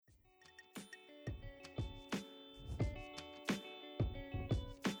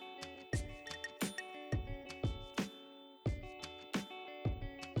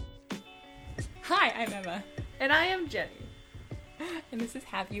Hi, I'm Emma. And I am Jenny. And this is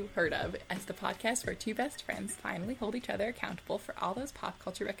Have You Heard Of, as the podcast where two best friends finally hold each other accountable for all those pop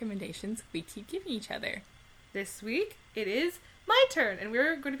culture recommendations we keep giving each other. This week, it is my turn, and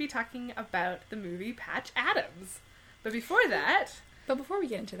we're going to be talking about the movie Patch Adams. But before we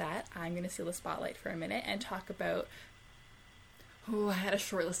get into that, I'm going to steal the spotlight for a minute and talk about... I had a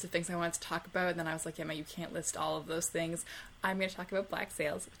short list of things I wanted to talk about, and then I was like, Emma, you can't list all of those things. I'm going to talk about Black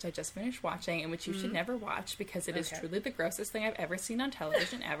Sails, which I just finished watching, and which you should never watch, because it is truly the grossest thing I've ever seen on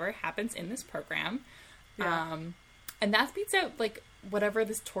television ever. Happens in this program. Yeah. And that beats out, like, whatever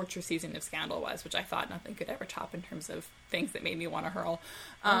this torture season of Scandal was, which I thought nothing could ever top in terms of things that made me want to hurl.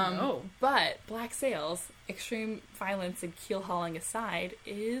 But Black Sails, extreme violence and keel-hauling aside,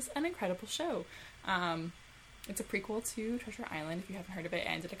 is an incredible show. It's a prequel to Treasure Island, if you haven't heard of it. It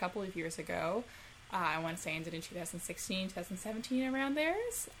ended a couple of years ago. I want to say it ended in 2016, 2017, around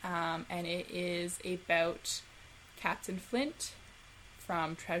theirs. And it is about Captain Flint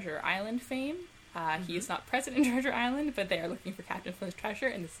from Treasure Island fame. He is not present in Treasure Island, but they are looking for Captain Flint's treasure,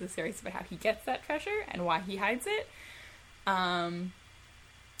 and this is a series about how he gets that treasure and why he hides it. And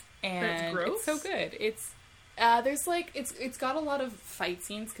it's gross? It's so good. It's got a lot of fight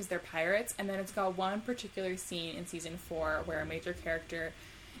scenes because they're pirates, and then it's got one particular scene in season 4 where a major character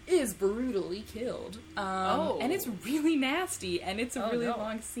is brutally killed. And it's really nasty, and it's a really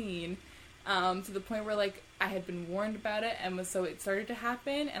long scene. To the point where, like, I had been warned about it, and so it started to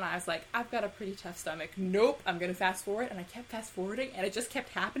happen, and I was like, I've got a pretty tough stomach. Nope, I'm gonna fast forward, and I kept fast forwarding, and it just kept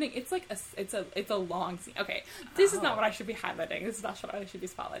happening. It's like it's a long scene. Okay, this is not what I should be highlighting. This is not what I should be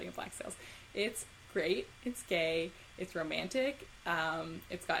spotlighting in Black Sails. It's great. It's gay. It's romantic.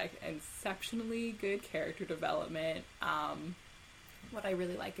 It's got exceptionally good character development. What I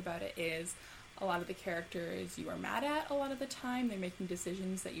really like about it is a lot of the characters you are mad at a lot of the time. They're making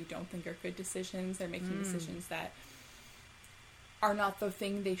decisions that you don't think are good decisions. They're making decisions that are not the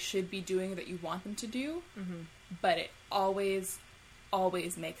thing they should be doing that you want them to do. Mm-hmm. But it always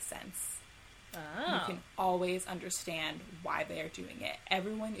makes sense. Oh. You can always understand why they are doing it.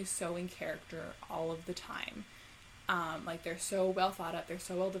 Everyone is so in character all of the time. Like, they're so well thought out. They're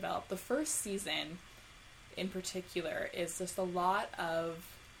so well developed. The first season, in particular, is just a lot of,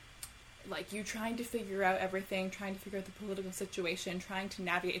 like, you trying to figure out everything, trying to figure out the political situation, trying to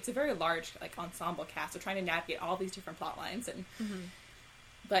navigate. It's a very large, like, ensemble cast, so trying to navigate all these different plot lines, and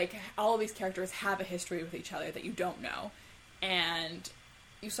like, all of these characters have a history with each other that you don't know, and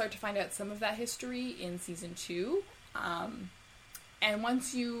you start to find out some of that history in season 2, and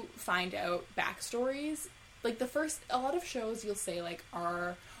once you find out backstories, like, a lot of shows you'll say, like,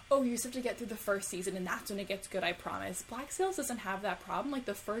 you just have to get through the first season and that's when it gets good, I promise. Black Sails doesn't have that problem. Like,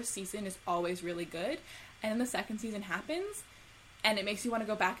 the first season is always really good, and then the second season happens, and it makes you want to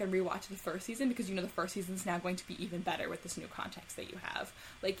go back and rewatch the first season because you know the first season is now going to be even better with this new context that you have.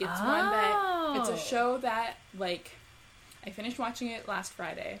 Like, it's a show that, like, I finished watching it last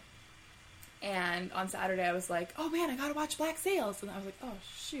Friday, and on Saturday I was like, oh man, I gotta watch Black Sails, and I was like, oh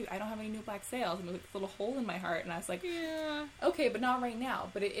shoot, I don't have any new Black Sails, and there was like this little hole in my heart, and I was like, yeah, okay, but not right now.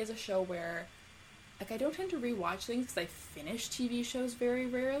 But it is a show where, like, I don't tend to rewatch things because I finish TV shows very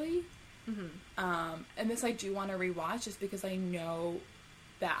rarely, and this I do want to rewatch just because I know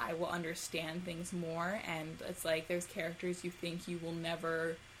that I will understand things more, and it's like, there's characters you think you will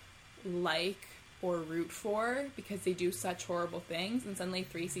never like or root for because they do such horrible things, and suddenly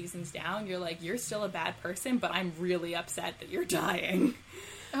 3 seasons down you're like, you're still a bad person, but I'm really upset that you're dying.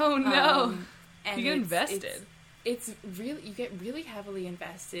 Oh no. And you get invested. It's really, you get really heavily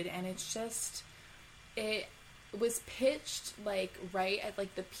invested, and it's just, it was pitched like right at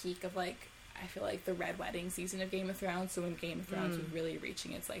like the peak of, like, I feel like the Red Wedding season of Game of Thrones, so when Game of Thrones was really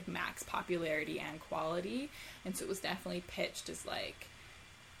reaching its, like, max popularity and quality, and so it was definitely pitched as like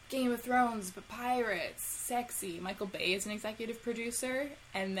Game of Thrones, but pirates, sexy. Michael Bay is an executive producer,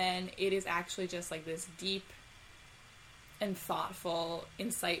 and then it is actually just like this deep and thoughtful,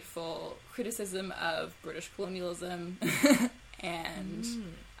 insightful criticism of British colonialism and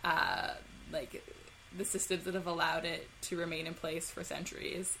like the systems that have allowed it to remain in place for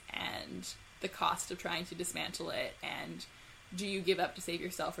centuries, and the cost of trying to dismantle it, and do you give up to save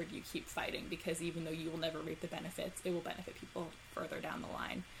yourself, or do you keep fighting? Because even though you will never reap the benefits, it will benefit people further down the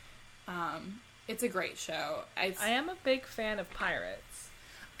line. It's a great show. I am a big fan of pirates.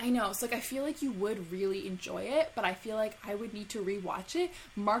 I know. So, like, I feel like you would really enjoy it, but I feel like I would need to rewatch it,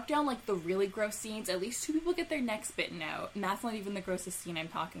 mark down, like, the really gross scenes. At least 2 people get their necks bitten out, and that's not even the grossest scene I'm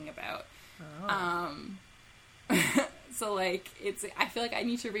talking about. So, like, I feel like I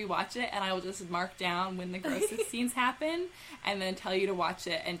need to rewatch it, and I will just mark down when the grossest scenes happen, and then tell you to watch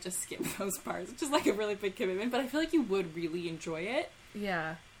it and just skip those parts, which is, like, a really big commitment, but I feel like you would really enjoy it.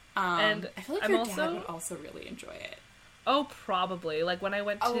 Yeah. And I feel like your dad would also really enjoy it. Oh, probably. Like, when I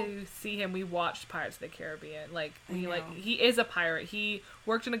went to see him, we watched Pirates of the Caribbean. Like, he is a pirate. He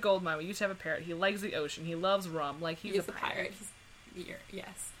worked in a gold mine. We used to have a parrot. He likes the ocean. He loves rum. Like, he's a pirate.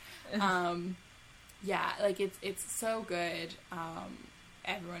 Yes. Yeah, like, it's so good.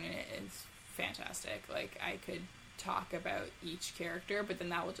 Everyone in it is fantastic. Like, I could talk about each character, but then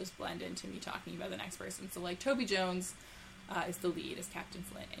that will just blend into me talking about the next person. So, like, Toby Jones is the lead, is Captain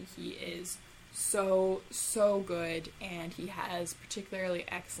Flint, and he is so good, and he has particularly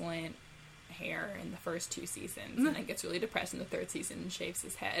excellent hair in the first 2 seasons, and then gets really depressed in the 3rd season and shaves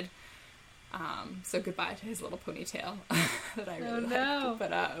his head. So goodbye to his little ponytail that I really liked.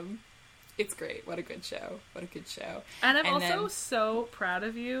 But it's great. What a good show. And I'm also so proud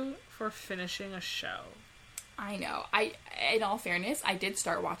of you for finishing a show. I know. In all fairness, I did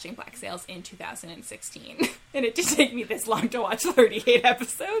start watching Black Sails in 2016, and it did take me this long to watch 38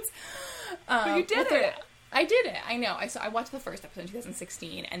 episodes. But you did it. I did it. I know. I watched the first episode in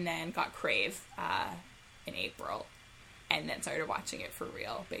 2016, and then got Crave in April, and then started watching it for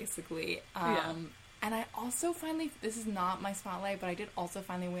real, basically. And I also finally, this is not my spotlight, but I did also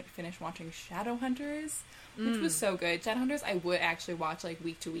finally finish watching Shadowhunters, which was so good. Shadowhunters I would actually watch, like,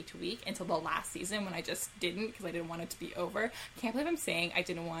 week to week until the last season, when I just didn't, because I didn't want it to be over. Can't believe I'm saying I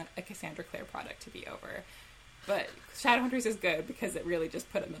didn't want a Cassandra Clare product to be over. But Shadowhunters is good, because it really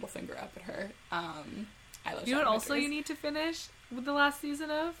just put a middle finger up at her. I love Shadowhunters. You know what also you need to finish with the last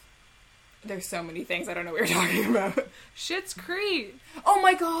season of? There's so many things I don't know what you're talking about. Schitt's Creek. Oh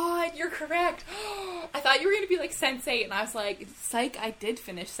my god, you're correct. I thought you were going to be like Sense8, and I was like, psych, I did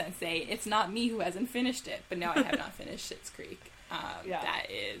finish Sense8. It's not me who hasn't finished it, but no, I have not finished Schitt's Creek. That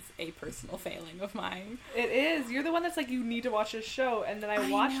is a personal failing of mine. It is. You're the one that's like, you need to watch this show, and then I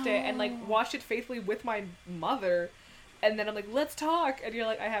watched it, and like watched it faithfully with my mother, and then I'm like, let's talk, and you're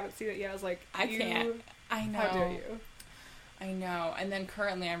like, I haven't seen it yet. I was like, I can't. I know. How dare you? I know. And then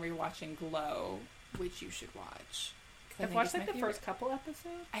currently I'm rewatching Glow, which you should watch. I've watched like the first couple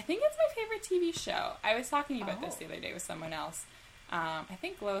episodes. I think it's my favorite TV show. I was talking about this the other day with someone else. I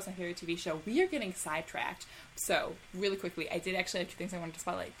think Glow is my favorite TV show. We are getting sidetracked. So, really quickly, I did actually have 2 things I wanted to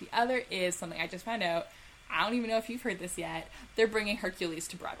spotlight. The other is something I just found out. I don't even know if you've heard this yet. They're bringing Hercules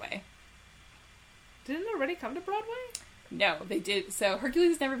to Broadway. Didn't it already come to Broadway? No, they did. So, Hercules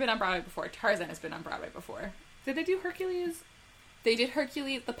has never been on Broadway before. Tarzan has been on Broadway before. Did they do Hercules? They did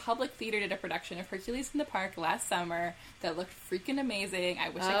Hercules. The Public Theater did a production of Hercules in the Park last summer that looked freaking amazing. I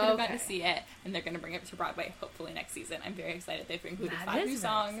wish I could have gotten to see it. And they're going to bring it to Broadway, hopefully next season. I'm very excited. They've included 5 new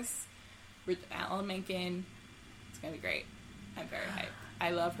songs with Alan Menken. It's going to be great. I'm very hyped. I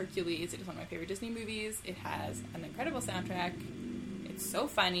love Hercules. It is one of my favorite Disney movies. It has an incredible soundtrack. It's so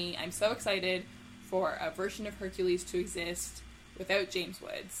funny. I'm so excited for a version of Hercules to exist without James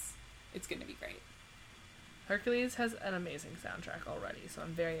Woods. It's going to be great. Hercules has an amazing soundtrack already, so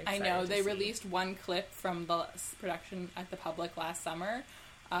I'm very excited. I know. They released one clip from the production at the Public last summer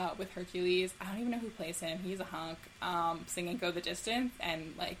with Hercules. I don't even know who plays him. He's a hunk, singing Go the Distance,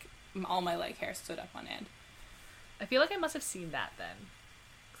 and, like, all my leg hair stood up on end. I feel like I must have seen that then.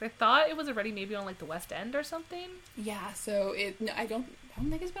 Because I thought it was already maybe on, like, the West End or something. Yeah, so I don't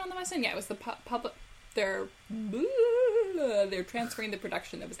think it's been on the West End. Yeah, it was the Public. They're transferring the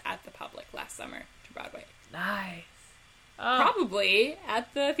production that was at the Public last summer to Broadway. Nice. Probably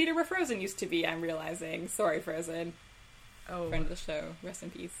at the theater where Frozen used to be, I'm realizing. Sorry, Frozen. Oh. Friend of the show. Rest in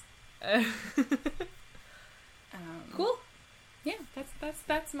peace. Cool. Yeah,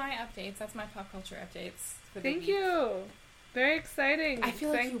 that's my updates. That's my pop culture updates. Thank you. Very exciting. I feel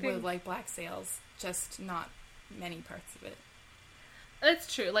like you would like Black Sails, just not many parts of it.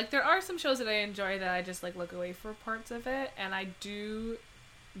 It's true. Like, there are some shows that I enjoy that I just, like, look away for parts of it, and I do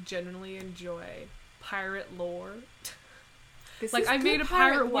genuinely enjoy pirate lore. Like, I made a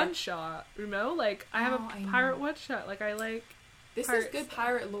pirate one-shot, you know? Like, I have a pirate one-shot. Like, I like this is good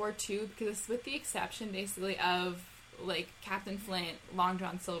pirate lore, too, because with the exception, basically, of, like, Captain Flint, Long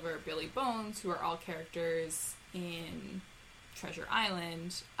John Silver, Billy Bones, who are all characters in Treasure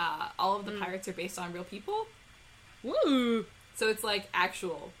Island, all of the pirates are based on real people. Woo! So it's, like,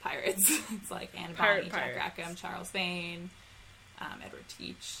 actual pirates. It's, like, Anne Bonny, Jack Rackham, Charles Vane, Edward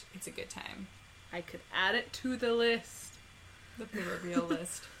Teach. It's a good time. I could add it to the list. The proverbial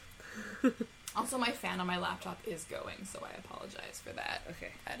list. Also, my fan on my laptop is going, so I apologize for that.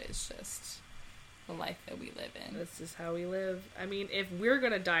 Okay. That is just the life that we live in. This is how we live. I mean, if we're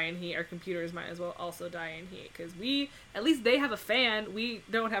gonna die in heat, our computers might as well also die in heat, because at least they have a fan. We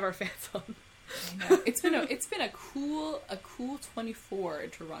don't have our fans on. I know. It's been a cool 24 in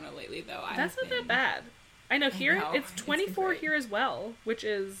Toronto lately, though. That's not that bad. I know it's 24 here as well, which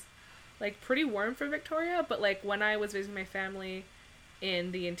is like pretty warm for Victoria. But like when I was visiting my family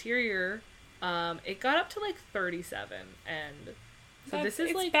in the interior, it got up to like 37, and so this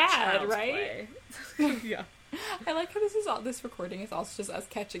is like bad, right? Yeah. I like how this recording is also just us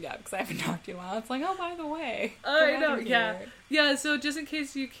catching up, because I haven't talked to you in a while. It's like, oh, by the way. I know, yeah. Yeah, so just in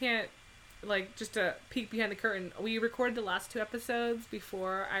case you can't, like, just a peek behind the curtain, we recorded the last 2 episodes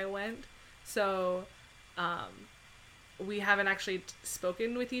before I went, so we haven't actually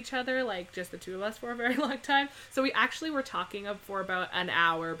spoken with each other, like, just the 2 of us for a very long time. So we actually were talking for about an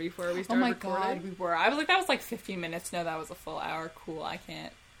hour before we started recording. Oh my god, we were. I was like, that was like 15 minutes. No, that was a full hour. Cool, I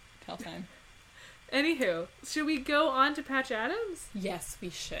can't tell time. Anywho, should we go on to Patch Adams? Yes, we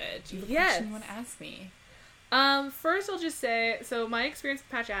should. Do you have a question you want to ask me? First I'll just say, so my experience with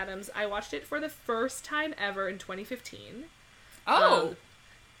Patch Adams, I watched it for the first time ever in 2015. Oh!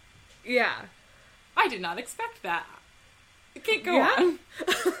 Yeah. I did not expect that. Okay, go on.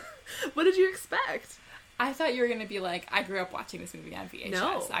 What did you expect? I thought you were going to be like, I grew up watching this movie on VHS.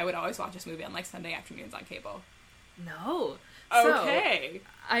 No. I would always watch this movie on like Sunday afternoons on cable. No. Okay. So,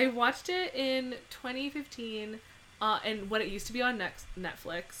 I watched it in 2015, and when it used to be on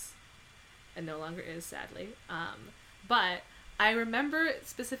Netflix, and no longer is, sadly. But I remember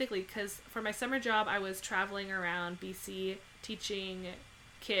specifically because for my summer job, I was traveling around BC teaching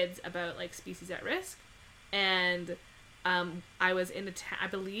kids about like species at risk, and I was in I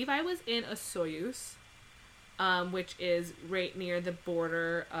believe I was in Osoyoos, which is right near the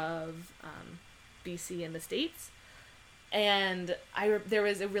border of BC and the States. And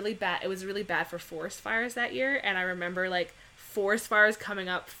it was really bad for forest fires that year, and I remember like forest fires coming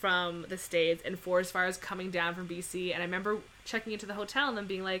up from the States and forest fires coming down from BC, and I remember checking into the hotel and them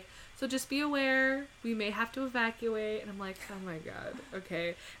being like, so just be aware, we may have to evacuate, and I'm like, oh my god,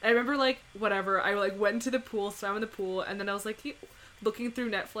 okay. And I remember like, whatever, I like went to the pool, swam in the pool, and then I was like looking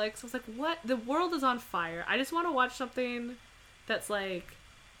through Netflix, I was like, what? The world is on fire. I just want to watch something that's like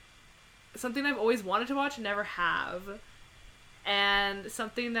something I've always wanted to watch and never have. And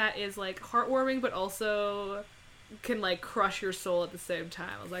something that is like heartwarming but also can like crush your soul at the same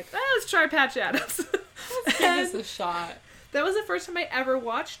time. I was like, let's try Patch Adams. Let's give this a shot. That was the first time I ever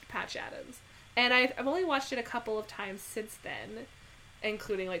watched Patch Adams. And I've only watched it a couple of times since then,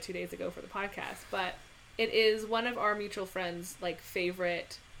 including like 2 days ago for the podcast. But it is one of our mutual friends' like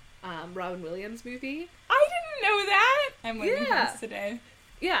favorite Robin Williams movie. I didn't know that! I'm learning this today.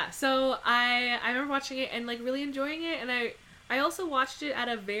 Yeah, so I remember watching it and like really enjoying it, and I also watched it at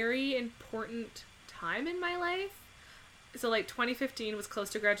a very important time in my life. So, like, 2015 was close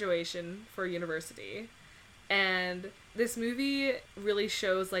to graduation for university. And this movie really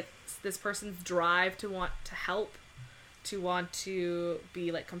shows, like, this person's drive to want to help, to want to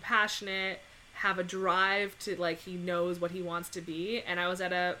be, like, compassionate, have a drive to, like, he knows what he wants to be. And I was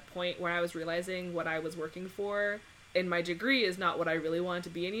at a point where I was realizing what I was working for in my degree is not what I really wanted to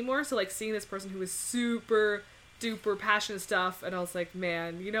be anymore. So, like, seeing this person who was super duper passionate stuff, and I was like,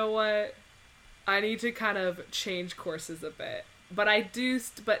 man, you know what, I need to kind of change courses a bit, but I do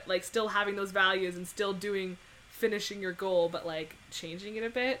but like still having those values and still finishing your goal, but like changing it a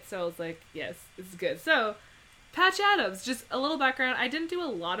bit. So I was like, yes, this is good. So Patch Adams, just a little background. I didn't do a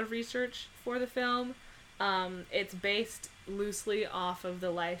lot of research for the film. It's based loosely off of the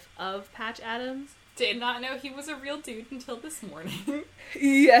life of Patch Adams. Did not know he was a real dude until this morning.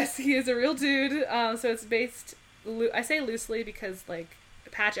 Yes, he is a real dude. So it's based, I say loosely because, like,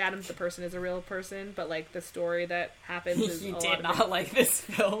 Patch Adams, the person, is a real person, but, like, the story that happens is He did not like this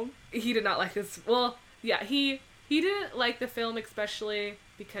film. He did not like this. Well, yeah, he didn't like the film, especially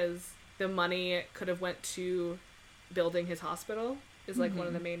because the money could have went to building his hospital, is, like, one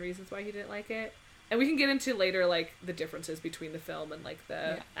of the main reasons why he didn't like it. And we can get into later, like, the differences between the film and, like,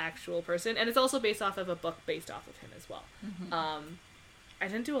 the actual person. And it's also based off of a book based off of him as well. Mm-hmm. I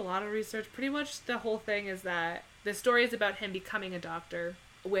didn't do a lot of research. Pretty much the whole thing is that the story is about him becoming a doctor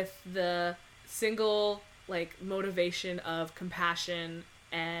with the single, like, motivation of compassion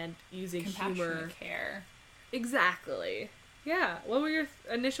and using humor. And care. Exactly. Yeah. What were your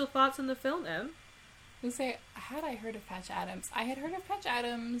initial thoughts on the film, Em? I would say, had I heard of Patch Adams? I had heard of Patch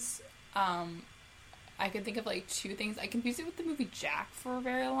Adams. I could think of, like, 2 things. I confused it with the movie Jack for a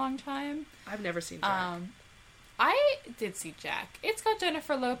very long time. I've never seen Jack. I did see Jack. It's got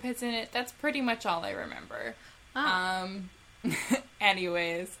Jennifer Lopez in it. That's pretty much all I remember.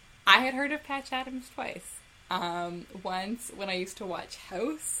 Anyways, I had heard of Patch Adams twice. Once when I used to watch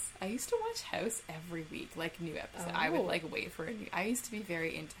House. I used to watch House every week, like new episode. I would like wait for a new. I used to be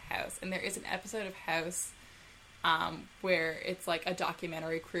very into House, and there is an episode of House where it's like a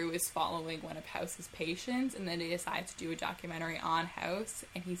documentary crew is following one of House's patients, and then they decide to do a documentary on House,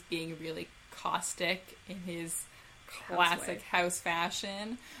 and he's being really caustic in his classic House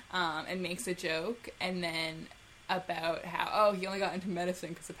fashion, and makes a joke, and then about how, he only got into medicine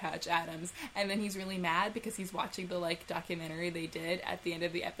because of Patch Adams, and then he's really mad because he's watching the, like, documentary they did at the end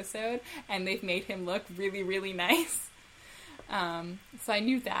of the episode, and they've made him look really, really nice. So I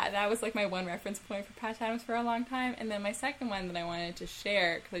knew that was, like, my one reference point for Patch Adams for a long time, and then my second one that I wanted to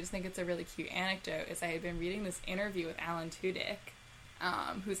share, because I just think it's a really cute anecdote, is I had been reading this interview with Alan Tudyk,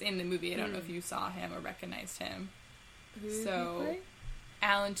 who's in the movie. I don't know if you saw him or recognized him.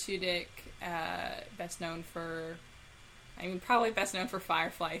 Alan Tudyk, probably best known for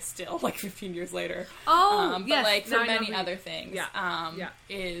Firefly still, like 15 years later. But yes, like for many other things.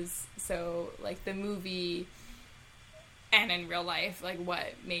 Is, so, like, the movie and in real life, like, what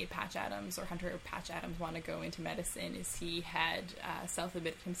made Patch Adams, or Hunter Patch Adams, want to go into medicine is he had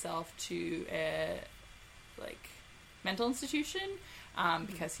self-admitted himself to a, like, mental institution,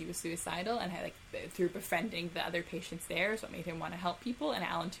 because he was suicidal, and had, like, through befriending the other patients there is what made him want to help people, and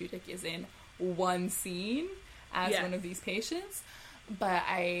Alan Tudyk is in one scene as one of these patients. But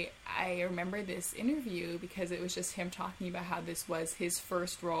I remember this interview because it was just him talking about how this was his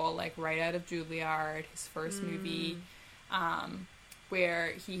first role, like, right out of Juilliard, his first movie,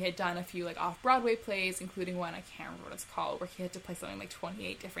 where he had done a few, like, off-Broadway plays, including one, I can't remember what it's called, where he had to play something like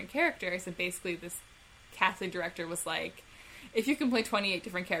 28 different characters, and basically this casting director was like, if you can play 28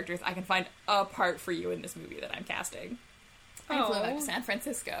 different characters, I can find a part for you in this movie that I'm casting. And flew back to San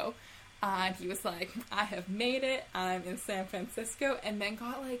Francisco. And he was like, I have made it, I'm in San Francisco, and then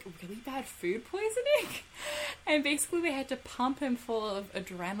got, like, really bad food poisoning. And basically they had to pump him full of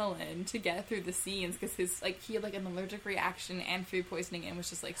adrenaline to get through the scenes, because he had, like, an allergic reaction and food poisoning, and was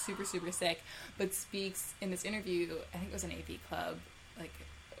just, like, super, super sick. But speaks in this interview, I think it was an AV Club, like,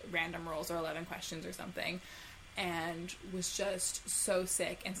 random roles or 11 questions or something, and was just so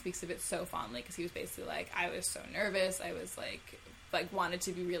sick, and speaks of it so fondly, because he was basically like, I was so nervous, I was like wanted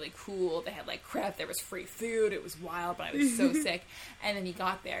to be really cool, they had, like, crap, there was free food, it was wild, but I was so sick. And then he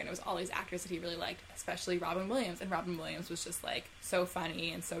got there, and it was all these actors that he really liked, especially Robin Williams, and Robin Williams was just, like, so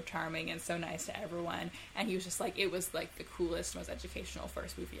funny and so charming and so nice to everyone, and he was just like, it was, like, the coolest, most educational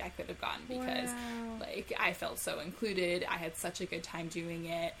first movie I could have gotten, because like, I felt so included, I had such a good time doing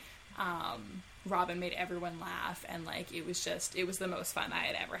it. Robin made everyone laugh, and, like, it was the most fun I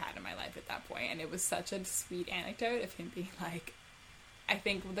had ever had in my life at that point, and it was such a sweet anecdote of him being like, I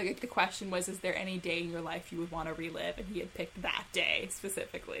think the question was, is there any day in your life you would want to relive? And he had picked that day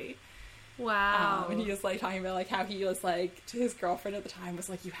specifically. Wow. And he was, like, talking about, like, how he was, like, to his girlfriend at the time was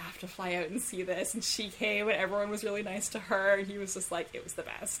like, you have to fly out and see this, and she came, and everyone was really nice to her, and he was just like, it was the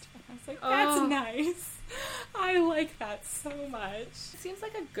best. And I was like, that's nice. I like that so much. It seems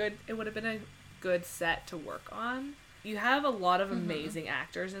like it would have been a good set to work on. You have a lot of amazing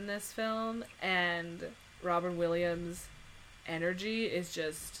actors in this film, and Robin Williams' energy is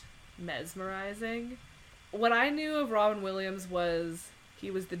just mesmerizing. What I knew of Robin Williams was he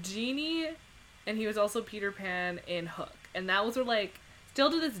was the genie, and he was also Peter Pan in Hook, and that was, like,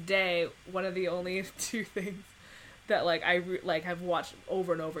 still to this day, one of the only two things that, like, I have watched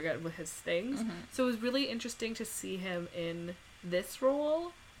over and over again with his things. So it was really interesting to see him in this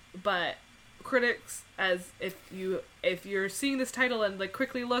role, but critics, as if you're seeing this title and, like,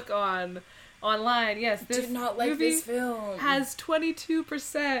 quickly look online, yes, this did not like movie this film. Has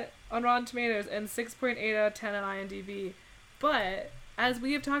 22% on Rotten Tomatoes and 6.8 out of 10 on IMDb. But as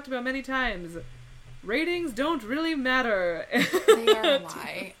we have talked about many times, ratings don't really matter. They are a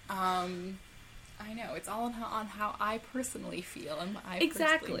lie. I know, it's all on how I personally feel and what I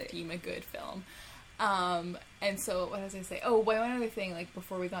personally deem a good film. And so, what was I say? Oh, one other thing, like,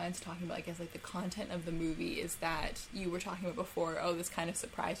 before we got into talking about, I guess, like, the content of the movie, is that you were talking about before, this kind of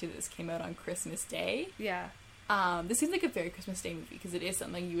surprised you that this came out on Christmas Day. Yeah. This seems like a very Christmas Day movie, because it is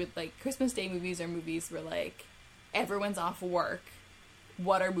something you would, like, Christmas Day movies are movies where, like, everyone's off work.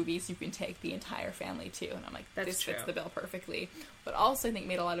 What are movies you can take the entire family to? And I'm like, this fits the bill perfectly. But also, I think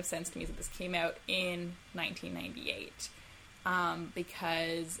made a lot of sense to me that this came out in 1998.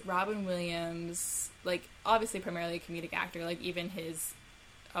 Because Robin Williams, like, obviously primarily a comedic actor, like, even his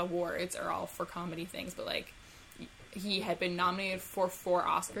awards are all for comedy things, but, like, he had been nominated for 4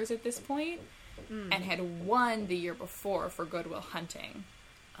 Oscars at this point, and had won the year before for Good Will Hunting.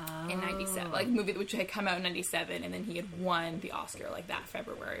 in 97. Like, a movie which had come out in 97, and then he had won the Oscar, like, that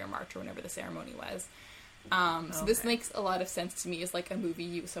February or March or whenever the ceremony was. So this makes a lot of sense to me as, like, a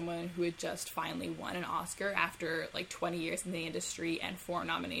movie, someone who had just finally won an Oscar after, like, 20 years in the industry and 4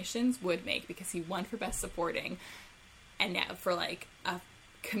 nominations would make, because he won for Best Supporting, and now for, like, a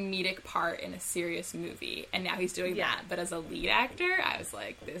comedic part in a serious movie, and now he's doing that, but as a lead actor, I was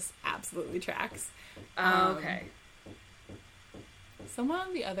like, this absolutely tracks. Okay. Someone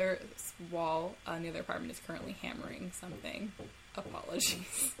on the other wall in the other apartment is currently hammering something.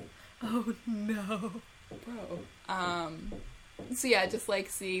 Apologies. Oh, no. Bro. So yeah, just, like,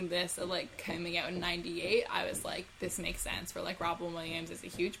 seeing this, like, coming out in 98, I was like, this makes sense, for, like, Robin Williams is a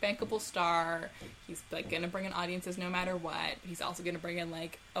huge bankable star. He's, like, gonna bring in audiences no matter what. He's also gonna bring in,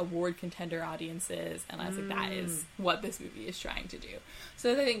 like, award contender audiences, and I was like, that is what this movie is trying to do.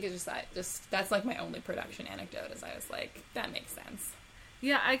 So I think it's that's, like, my only production anecdote, is I was like, that makes sense.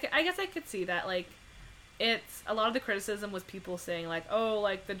 Yeah, I guess I could see that, like, it's, a lot of the criticism was people saying, like, oh,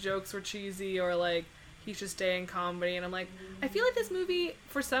 like, the jokes were cheesy, or, like, he should stay in comedy, and I'm like, I feel like this movie,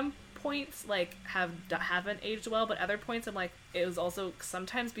 for some points, like, haven't aged well, but other points, I'm like, it was also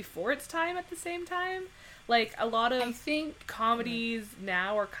sometimes before its time at the same time. Like, a lot of, I think, comedies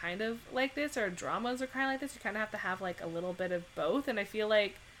now are kind of like this, or dramas are kind of like this. You kind of have to have, like, a little bit of both, and I feel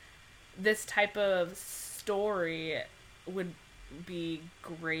like this type of story would be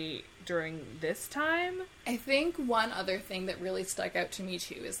great during this time. I think one other thing that really stuck out to me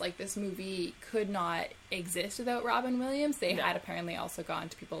too is, like, this movie could not exist without Robin Williams. They had apparently also gone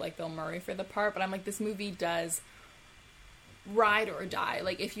to people like Bill Murray for the part, but I'm like, this movie does ride or die.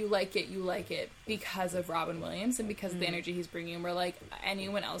 Like, if you like it, you like it because of Robin Williams and because of the energy he's bringing, where, like,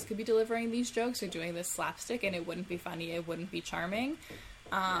 anyone else could be delivering these jokes or doing this slapstick and it wouldn't be funny, it wouldn't be charming.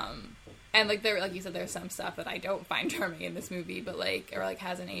 And, like, there, like you said, there's some stuff that I don't find charming in this movie, but, like, or, like,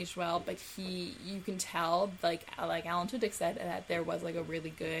 hasn't aged well, but you can tell, like Alan Tudyk said, that there was, like, a really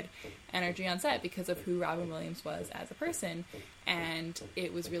good energy on set because of who Robin Williams was as a person, and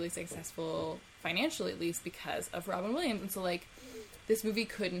it was really successful, financially at least, because of Robin Williams. And so, like, this movie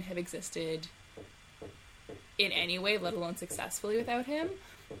couldn't have existed in any way, let alone successfully, without him.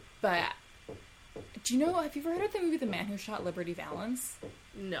 But do you know, have you ever heard of the movie The Man Who Shot Liberty Valance?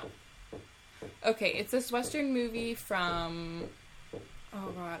 No. Okay, it's this Western movie from, oh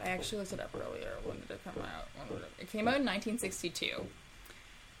god, I actually looked it up earlier. When did it come out? It came out in 1962.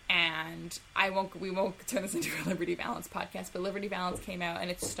 And we won't turn this into a Liberty Valance podcast, but Liberty Valance came out, and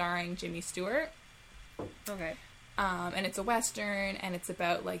it's starring Jimmy Stewart. Okay. And it's a Western, and it's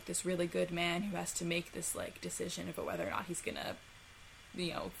about, like, this really good man who has to make this, like, decision about whether or not he's gonna,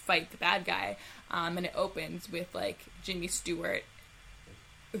 you know, fight the bad guy. And it opens with, like, Jimmy Stewart,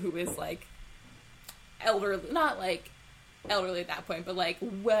 who is, like, elderly, not, like, elderly at that point, but, like,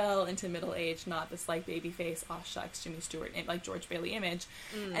 well into middle age, not this, like, baby face, aw shucks, Jimmy Stewart, like, George Bailey image.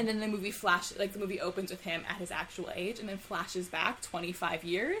 And then the movie the movie opens with him at his actual age, and then flashes back 25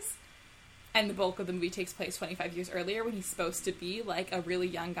 years, and the bulk of the movie takes place 25 years earlier, when he's supposed to be, like, a really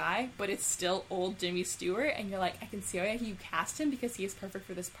young guy, but it's still old Jimmy Stewart, and you're like, I can see why you cast him, because he is perfect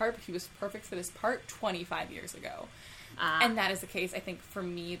for this part, but he was perfect for this part 25 years ago. And that is the case, I think, for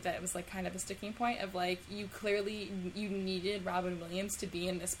me, that it was, like, kind of a sticking point of, like, you needed Robin Williams to be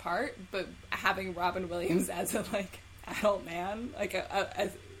in this part, but having Robin Williams as a, like, adult man, like,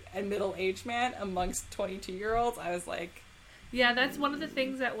 as a middle-aged man amongst 22-year-olds, I was like... Yeah, that's one of the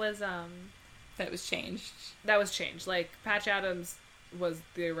things that was, that was changed. That was changed. Like, Patch Adams was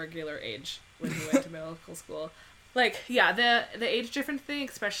the regular age when he went to medical school. Like, yeah, the age difference thing,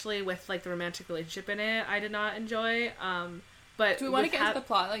 especially with, like, the romantic relationship in it, I did not enjoy. But do we want to get into the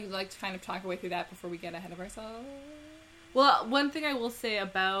plot? Like, you'd like to kind of talk our way through that before we get ahead of ourselves? Well, one thing I will say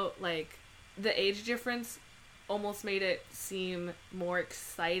about, like, the age difference almost made it seem more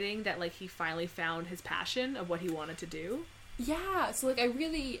exciting that, like, he finally found his passion of what he wanted to do. Yeah, so, like, I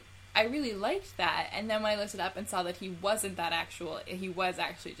really liked that, and then when I looked it up and saw that he wasn't that actual, he was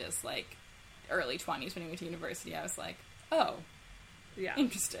actually just, like, early 20s when he went to university, I was like, oh, yeah,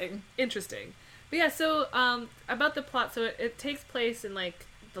 interesting. But yeah, so about the plot, so it takes place in, like,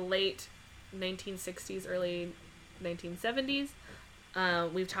 the late 1960s, early 1970s.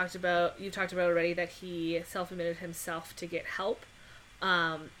 You talked about already that he self-admitted himself to get help.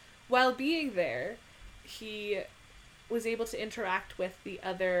 While being there, he was able to interact with the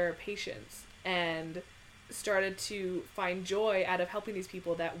other patients and started to find joy out of helping these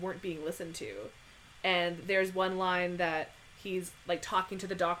people that weren't being listened to. And there's one line that he's, like, talking to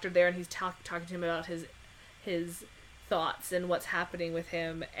the doctor there, and he's talking to him about his thoughts and what's happening with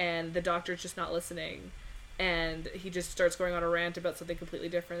him, and the doctor's just not listening. and he just starts going on a rant about something completely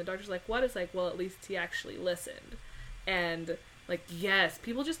different. The doctor's like, what? It's like, well, at least he actually listened. And, like, yes,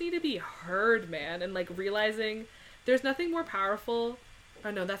 people just need to be heard, man. And, like, realizing there's nothing more powerful. Oh,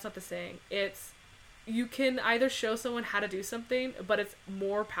 no, that's not the saying. It's, you can either show someone how to do something, but it's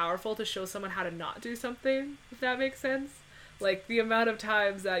more powerful to show someone how to not do something, if that makes sense. Like, the amount of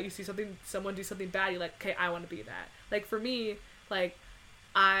times that you see someone do something bad, you're like, okay, I want to be that. Like, for me, like,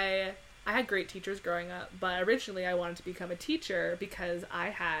 I had great teachers growing up, but originally I wanted to become a teacher because I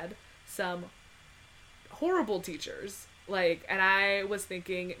had some horrible teachers. Like, and I was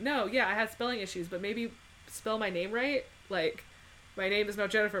thinking, no, yeah, I had spelling issues, but maybe spell my name right. Like, my name is not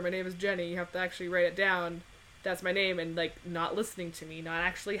Jennifer, my name is Jenny. You have to actually write it down. That's my name. And, like, not listening to me, not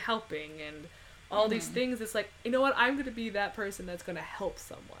actually helping, and all these things. It's like, you know what? I'm going to be that person that's going to help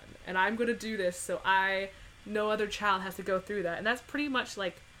someone. And I'm going to do this so no other child has to go through that. And that's pretty much,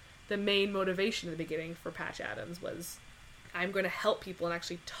 like, the main motivation in the beginning for Patch Adams was, I'm going to help people and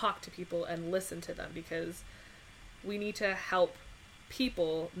actually talk to people and listen to them, because we need to help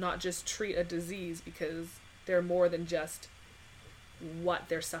people, not just treat a disease, because they're more than just what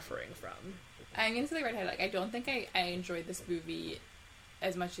they're suffering from. I'm going to say right ahead, like, I don't think I enjoyed this movie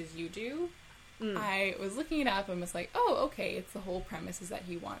as much as you do. I was looking it up and was like, oh, okay, it's the whole premise is that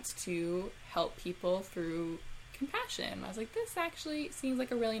he wants to help people through compassion. I was like, this actually seems like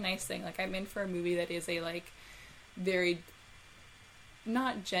a really nice thing. Like, I'm in for a movie that is a, like, very,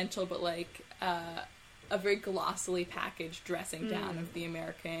 not gentle, but, like, a very glossily packaged dressing down of the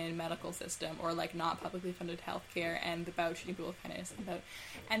American medical system, or, like, not publicly funded healthcare, and about treating people with kindness.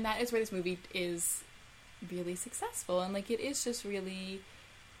 And that is where this movie is really successful. And, like, it is just really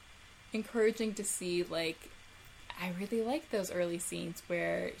encouraging to see. Like, I really like those early scenes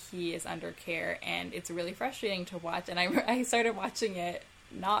where he is under care, and it's really frustrating to watch. And I started watching it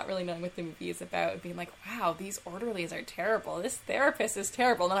not really knowing what the movie is about, and being like, wow, these orderlies are terrible, this therapist is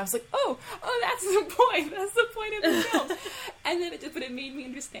terrible. And then I was like, oh, that's the point of the film. And then but it made me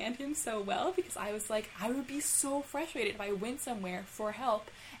understand him so well, because I was like, I would be so frustrated if I went somewhere for help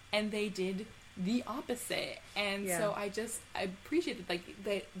and they did the opposite. And so I appreciated, like,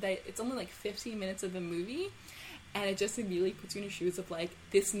 that it's only like 15 minutes of the movie, and it just immediately puts you in the shoes of, like,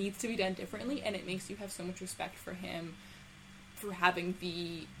 this needs to be done differently, and it makes you have so much respect for him for having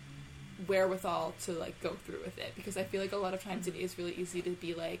the wherewithal to, like, go through with it. Because I feel like a lot of times it is really easy to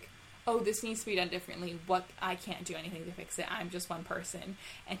be like, oh, this needs to be done differently, I can't do anything to fix it, I'm just one person.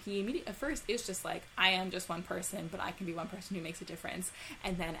 And he immediately at first is just like, I am just one person, but I can be one person who makes a difference.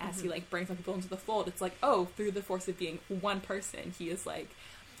 And then as he, like, brings some people into the fold, it's like, oh, through the force of being one person, he is, like,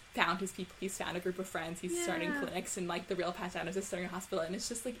 found his people, he's found a group of friends, he's starting clinics, and, like, the real Patch Adams is starting a hospital. And it's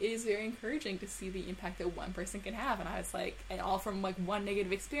just, like, it is very encouraging to see the impact that one person can have. And I was like, and all from, like, one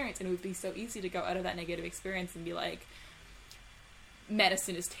negative experience, and it would be so easy to go out of that negative experience and be like,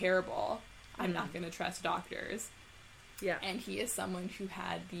 medicine is terrible, I'm not going to trust doctors. Yeah. And he is someone who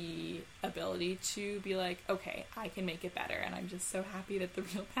had the ability to be like, okay, I can make it better. And I'm just so happy that the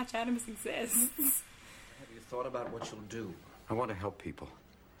real Patch Adams exists. Have you thought about what you'll do? I want to help people.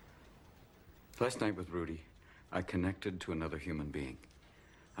 Last night with Rudy, I connected to another human being.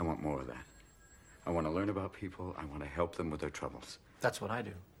 I want more of that. I want to learn about people. I want to help them with their troubles. That's what I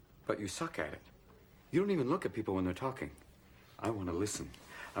do. But you suck at it. You don't even look at people when they're talking. I want to listen.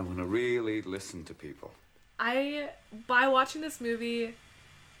 I want to really listen to people. By watching this movie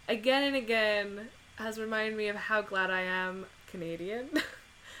again and again, has reminded me of how glad I am Canadian.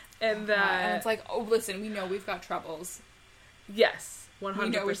 And that... and it's like, oh, listen, we know we've got troubles. Yes, 100%. We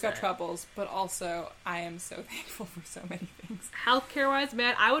know we've got troubles, but also I am so thankful for so many things. Healthcare-wise,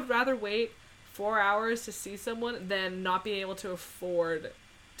 man, I would rather wait 4 hours to see someone than not be able to afford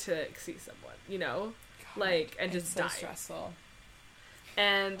to see someone, you know? God, like, and just die. It's so stressful.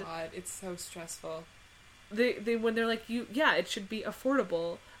 And God, it's so stressful. They when they're like, it should be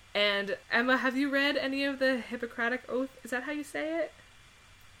affordable. And Emma, have you read any of the Hippocratic Oath? Is that how you say it?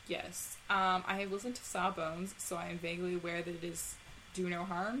 Yes. I have listened to Sawbones, so I am vaguely aware that it is do no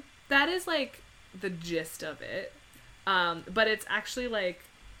harm. That is, like, the gist of it. But it's actually, like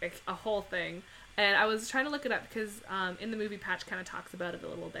a whole thing. And I was trying to look it up because in the movie, Patch kind of talks about it a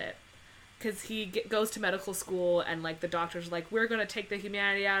little bit. Because he goes to medical school, and, like, the doctors are like, we're going to take the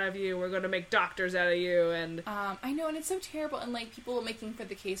humanity out of you, we're going to make doctors out of you, and... I know, and it's so terrible, and, like, people making for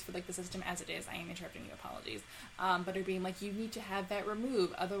the case for, like, the system as it is, I am interrupting you, apologies, but are being like, you need to have that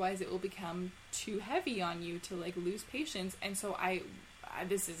removed, otherwise it will become too heavy on you to, like, lose patients. And so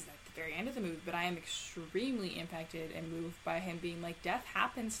this is at the very end of the movie, but I am extremely impacted and moved by him being like, death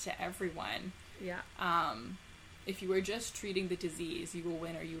happens to everyone. Yeah. if you are just treating the disease, you will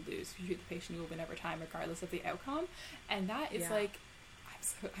win or you lose. If you treat the patient, you will win every time, regardless of the outcome. And that is like,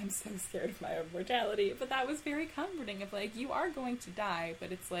 I'm so scared of my own mortality. But that was very comforting. Of like, you are going to die,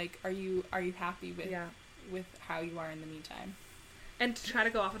 but it's like, are you happy with how you are in the meantime? And to try to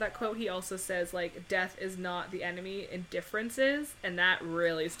go off of that quote, he also says, like, death is not the enemy, indifference is, and that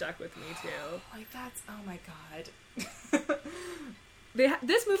really stuck with me, too. Like, that's, oh my god.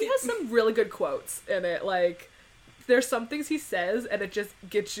 This movie has some really good quotes in it, like, there's some things he says, and it just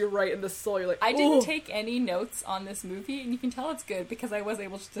gets you right in the soul, you're like, I didn't take any notes on this movie, and you can tell it's good, because I was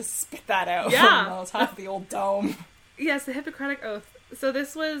able to just spit that out from the top of the old dome. Yes, the Hippocratic Oath. So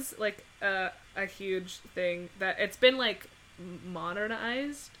this was, like, a huge thing that, it's been, like,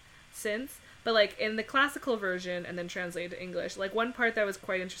 modernized since, but like in the classical version and then translated to English, like one part that was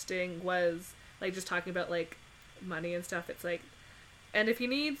quite interesting was like just talking about like money and stuff. It's like, and if he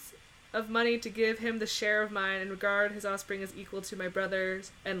needs of money to give him the share of mine and regard his offspring as equal to my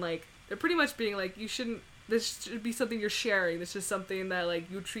brothers, and like they're pretty much being like, you shouldn't, this should be something you're sharing, this is something that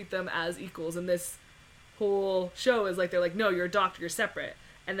like you treat them as equals, and this whole show is like they're like, no, you're a doctor, you're separate.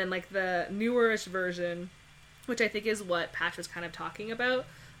 And then like the newerish version, which I think is what Patch was kind of talking about.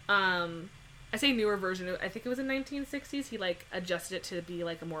 I say newer version, I think it was in 1960s, he like adjusted it to be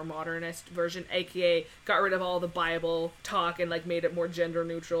like a more modernist version, aka got rid of all the Bible talk and like made it more gender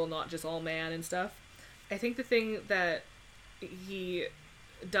neutral, not just all man and stuff. I think the thing that he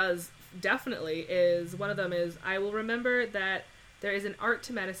does definitely is, one of them is, I will remember that there is an art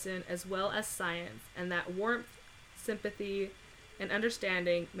to medicine as well as science, and that warmth, sympathy, and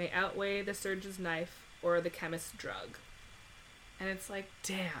understanding may outweigh the surgeon's knife or the chemist's drug. And it's like,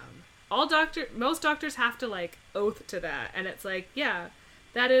 damn. Most doctors have to like oath to that, and it's like, yeah,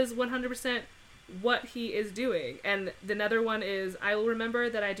 that is 100% what he is doing. And another one is, I will remember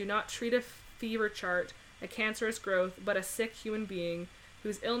that I do not treat a fever chart, a cancerous growth, but a sick human being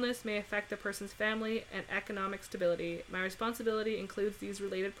whose illness may affect the person's family and economic stability. My responsibility includes these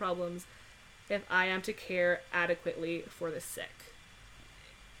related problems if I am to care adequately for the sick.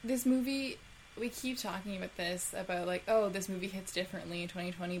 This movie, we keep talking about this, about like, oh, this movie hits differently in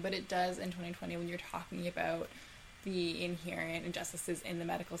 2020, but it does in 2020 when you're talking about the inherent injustices in the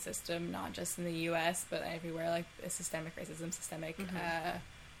medical system, not just in the US, but everywhere, like systemic racism, systemic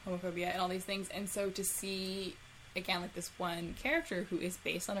homophobia, and all these things. And so to see, again, like this one character who is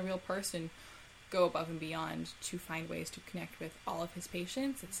based on a real person go above and beyond to find ways to connect with all of his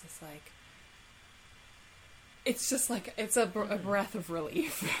patients, it's just like, it's a breath of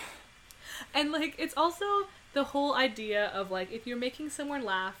relief. And, like, it's also the whole idea of, like, if you're making someone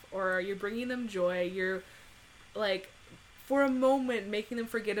laugh or you're bringing them joy, you're, like, for a moment making them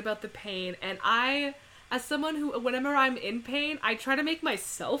forget about the pain. And I, as someone who, whenever I'm in pain, I try to make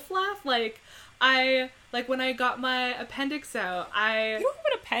myself laugh. Like, when I got my appendix out, You don't have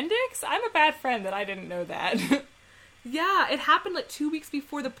an appendix? I'm a bad friend that I didn't know that. Yeah, it happened like 2 weeks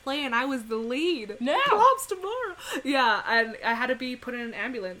before the play, and I was the lead. No! Props tomorrow! Yeah, and I had to be put in an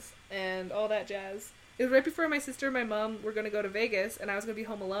ambulance and all that jazz. It was right before my sister and my mom were going to go to Vegas, and I was going to be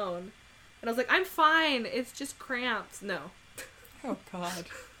home alone. And I was like, I'm fine, it's just cramps. No. Oh, God.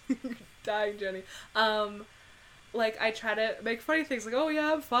 Dying, Jenny. Like, I try to make funny things, like, oh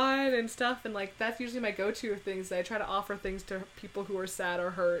yeah, I'm fine, and stuff, and like, that's usually my go-to things. I try to offer things to people who are sad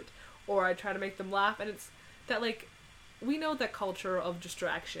or hurt, or I try to make them laugh, and it's that, like, we know that culture of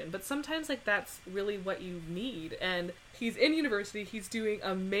distraction, but sometimes, like, that's really what you need. And he's in university, he's doing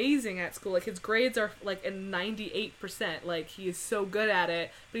amazing at school, like, his grades are, like, in 98%, like, he is so good at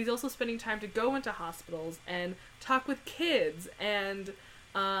it, but he's also spending time to go into hospitals and talk with kids, and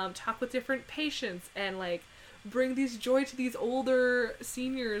talk with different patients, and, like, bring these joy to these older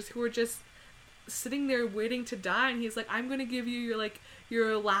seniors who are just sitting there waiting to die, and he's like, I'm gonna give you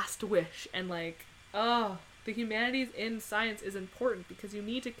your last wish, and, like, oh, the humanities in science is important because you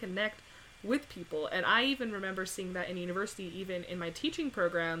need to connect with people. And I even remember seeing that in university, even in my teaching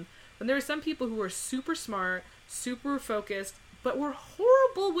program, when there were some people who were super smart, super focused, but were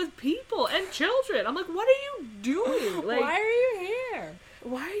horrible with people and children. I'm like, what are you doing? Like, why are you here?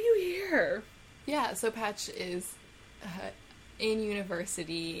 Why are you here? Yeah, so Patch is in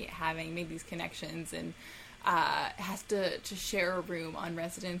university, having made these connections, and has to share a room on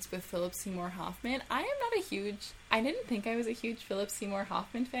residence with Philip Seymour Hoffman. I didn't think I was a huge Philip Seymour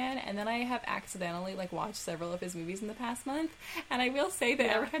Hoffman fan, and then I have accidentally, like, watched several of his movies in the past month, and I will say that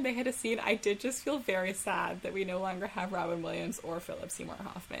every time they had a scene, I did just feel very sad that we no longer have Robin Williams or Philip Seymour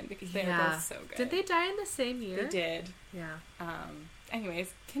Hoffman, because they're both so good. Did they die in the same year? They did. Yeah.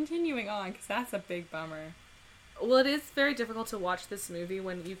 Anyways, continuing on, because that's a big bummer. Well, it is very difficult to watch this movie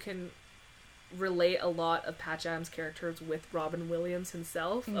when you can relate a lot of Patch Adams' characters with Robin Williams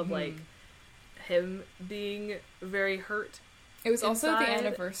himself, of like him being very hurt. It was also the inside.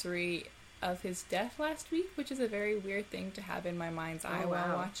 anniversary of his death last week, which is a very weird thing to have in my mind's eye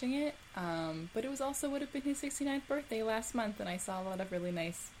while watching it. But it was also would have been his 69th birthday last month, and I saw a lot of really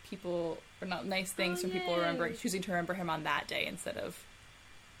nice people, or not nice things from people choosing to remember him on that day instead of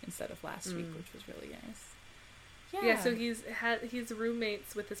last week, which was really nice. Yeah, so he's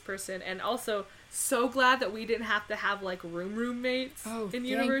roommates with this person, and also so glad that we didn't have to have like roommates in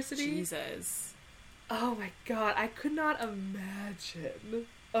university. Jesus. Oh my god, I could not imagine.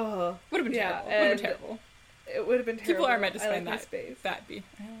 Would have been terrible. It would have been terrible. People are meant to spend that space.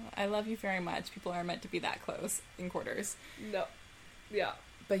 I love you very much. People are meant to be that close in quarters. No. Yeah.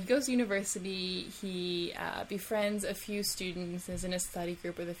 But he goes to university, he befriends a few students, is in a study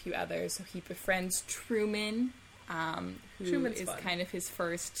group with a few others, so he befriends Truman, who Truman's is fun. kind of his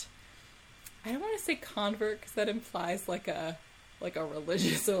first, I don't want to say convert, because that implies like a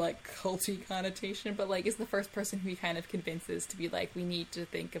religious or like culty connotation, but like is the first person who he kind of convinces to be like, we need to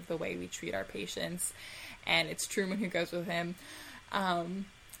think of the way we treat our patients, and it's Truman who goes with him.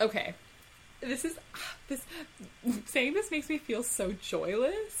 Okay. Saying this makes me feel so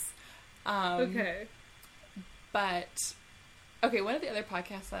joyless. Okay. But, okay, one of the other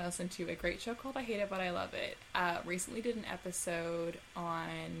podcasts I listened to, a great show called I Hate It But I Love It, recently did an episode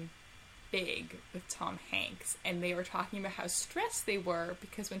on Big with Tom Hanks, and they were talking about how stressed they were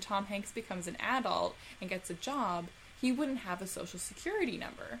because when Tom Hanks becomes an adult and gets a job, he wouldn't have a social security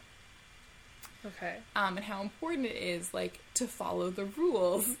number. Okay. And how important it is, like, to follow the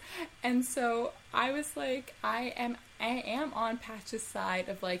rules. And so I was like, I am on Patch's side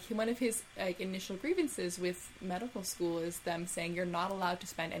of, like, one of his, like, initial grievances with medical school is them saying you're not allowed to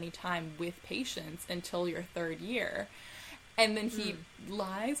spend any time with patients until your third year. And then he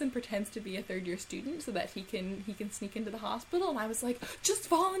lies and pretends to be a third-year student so that he can sneak into the hospital. And I was like, just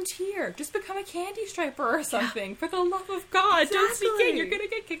volunteer. Just become a candy striper or something. Yeah. For the love of God, don't sneak in. You're going to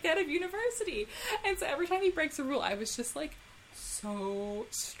get kicked out of university. And so every time he breaks a rule, I was just like, so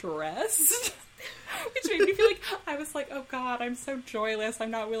stressed. Which made me feel like, I was like, oh God, I'm so joyless.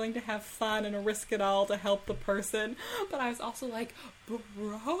 I'm not willing to have fun and risk it all to help the person. But I was also like, bro,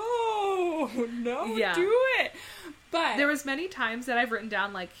 no, do it. But there was many times that I've written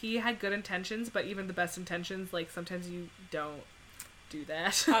down, like, he had good intentions, but even the best intentions, like, sometimes you don't do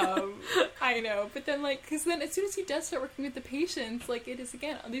that. I know, but then, like, because then as soon as he does start working with the patients, like, it is,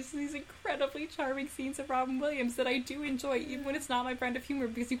 again, these incredibly charming scenes of Robin Williams that I do enjoy, even when it's not my brand of humor,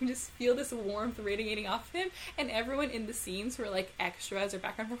 because you can just feel this warmth radiating off of him, and everyone in the scenes who are, like, extras or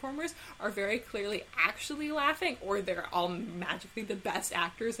background performers are very clearly actually laughing, or they're all magically the best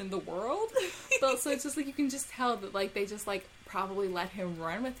actors in the world. So it's just, like, you can just tell that, like, they just, like, probably let him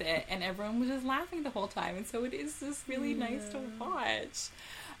run with it, and everyone was just laughing the whole time, and so it is just really nice to watch.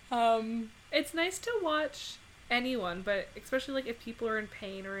 It's nice to watch anyone, but especially like if people are in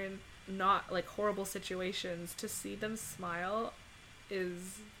pain or in not like horrible situations, to see them smile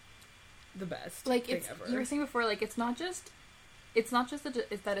is the best. Like thing it's ever. You were saying before, like it's not just that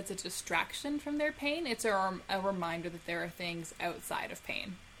it's a distraction from their pain. It's a reminder that there are things outside of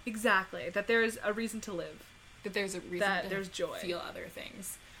pain. Exactly, that there's a reason to live. That there's a reason that to there's joy. Feel other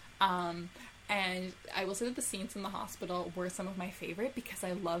things. And I will say that the scenes in the hospital were some of my favorite because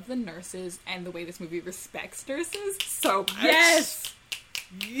I love the nurses and the way this movie respects nurses so much.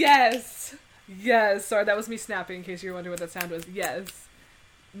 Yes! Sorry, that was me snapping in case you were wondering what that sound was. Yes.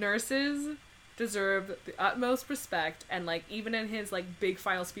 Nurses deserve the utmost respect, and like even in his like big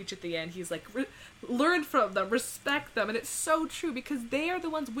final speech at the end, he's like, learn from them, respect them, and it's so true because they are the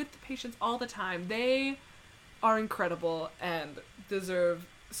ones with the patients all the time. They are incredible and deserve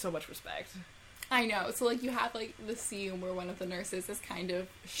so much respect. I know. So, like, you have, like, the scene where one of the nurses is kind of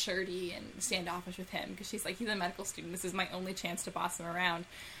shirty and standoffish with him because she's like, he's a medical student. This is my only chance to boss him around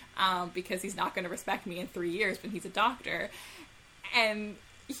because he's not going to respect me in 3 years when he's a doctor. And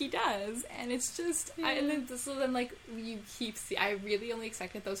he does. And it's just... Yeah. You keep... I really only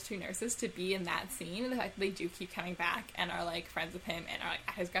expected those two nurses to be in that scene. And the fact that they do keep coming back and are, like, friends with him and are, like,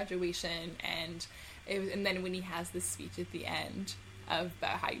 at his graduation. And then when he has this speech at the end...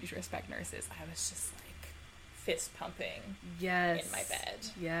 about how you respect nurses, I was just like fist pumping in my bed.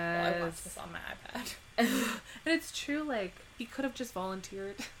 Yes. While I watched this on my iPad. And it's true, like, he could have just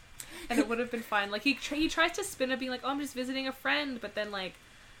volunteered and it would have been fine. Like, he tries to spin it being like, oh, I'm just visiting a friend, but then, like,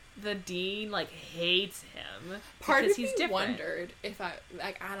 the dean like hates him Part because of me he's different. wondered if I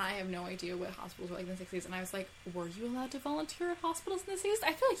like, and I have no idea what hospitals were like in the 60s, and I was like, were you allowed to volunteer at hospitals in the 60s?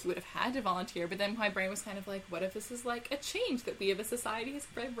 I feel like you would have had to volunteer, but then my brain was kind of like, what if this is like a change that we as a society has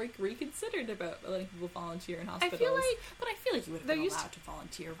like reconsidered about letting people volunteer in hospitals? But I feel like you would have been allowed to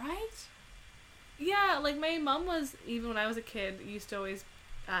volunteer, right? Yeah, like my mom was, even when I was a kid, used to always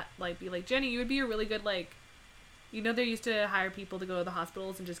be like, Jenny, you would be a really good like, you know, they used to hire people to go to the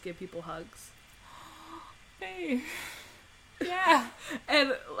hospitals and just give people hugs. Hey. Yeah.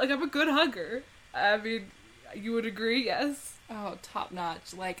 And, like, I'm a good hugger. I mean, you would agree, yes? Oh, top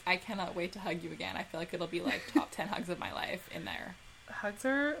notch. Like, I cannot wait to hug you again. I feel like it'll be, like, top 10 hugs of my life in there. Hugs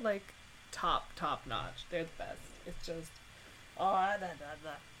are, like, top notch. They're the best. It's just,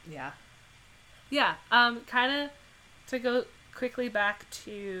 yeah. Yeah, kind of, to go quickly back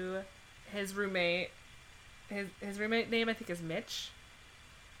to his roommate. His roommate name, I think, is Mitch.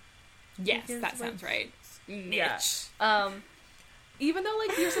 Yes, that sounds right. Mitch. Yeah. Even though,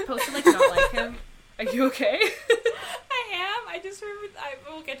 like, you're supposed to, like, not like him. Are you okay? I am. I just remember...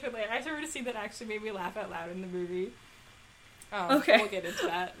 we'll get to it later. I just remember a scene that actually made me laugh out loud in the movie. Okay. We'll get into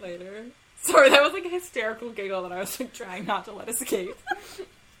that later. Sorry, that was, like, a hysterical giggle that I was, like, trying not to let escape.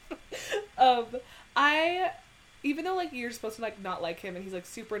 Even though, like, you're supposed to, like, not like him, and he's, like,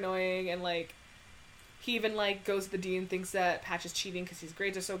 super annoying, and, like, he even, like, goes to the dean and thinks that Patch is cheating because his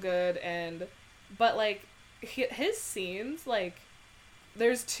grades are so good, but, like, his scenes, like,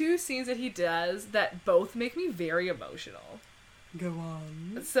 there's 2 scenes that he does that both make me very emotional. Go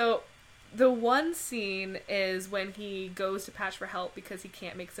on. So, the one scene is when he goes to Patch for help because he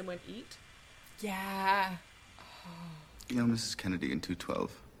can't make someone eat. Yeah. You know Mrs. Kennedy in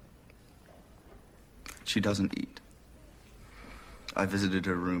 212? She doesn't eat. I visited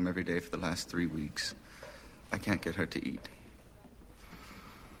her room every day for the last 3 weeks. I can't get her to eat.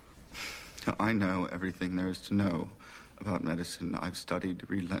 I know everything there is to know about medicine. I've studied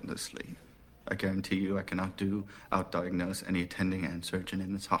relentlessly. I guarantee you I cannot outdiagnose any attending and surgeon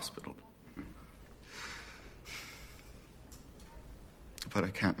in this hospital. But I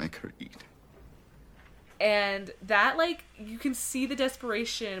can't make her eat. And that, like, you can see the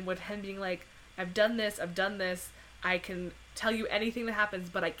desperation with him being like, I've done this, I can tell you anything that happens,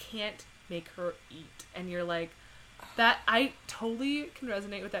 but I can't make her eat. And you're like, that, I totally can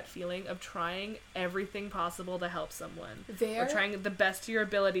resonate with that feeling of trying everything possible to help someone. Or trying the best to your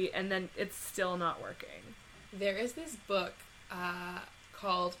ability, and then it's still not working. There is this book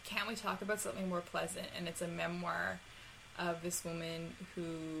called Can't We Talk About Something More Pleasant? And it's a memoir of this woman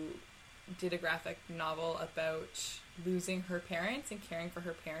who did a graphic novel about losing her parents and caring for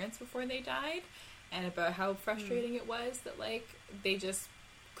her parents before they died, and about how frustrating it was that, like, they just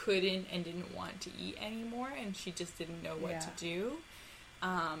couldn't and didn't want to eat anymore, and she just didn't know what to do.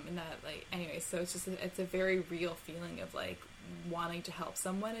 And that, like, anyway, so it's a very real feeling of, like, wanting to help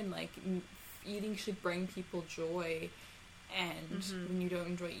someone, and, like, eating should bring people joy, and when you don't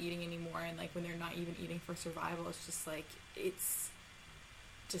enjoy eating anymore, and, like, when they're not even eating for survival, it's just, like, it's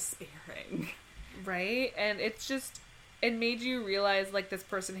despairing. Right? And it's just, it made you realize, like, this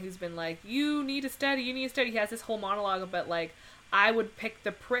person who's been like, you need to study, he has this whole monologue about, like, I would pick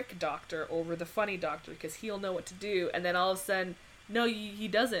the prick doctor over the funny doctor because he'll know what to do, and then all of a sudden, no, he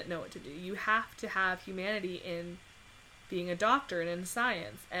doesn't know what to do. You have to have humanity in being a doctor and in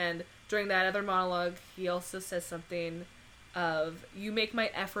science. And during that other monologue, he also says something of, you make my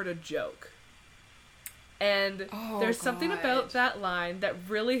effort a joke. And there's something about that line that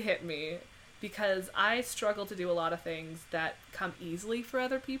really hit me, because I struggle to do a lot of things that come easily for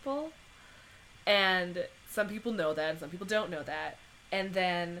other people. And some people know that, and some people don't know that. And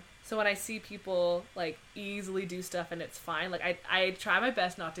then, so when I see people, like, easily do stuff and it's fine, like, I try my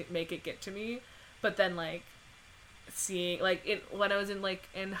best not to make it get to me, but then, like, seeing, like, when I was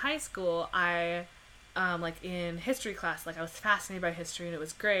in high school, I, like, in history class, like, I was fascinated by history, and it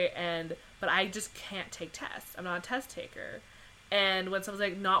was great, but I just can't take tests. I'm not a test taker. And when someone's,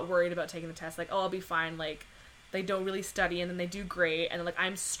 like, not worried about taking the test, like, oh, I'll be fine, like, they don't really study, and then they do great, and, like,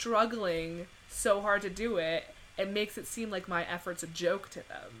 I'm struggling so hard to do it, it makes it seem like my effort's a joke to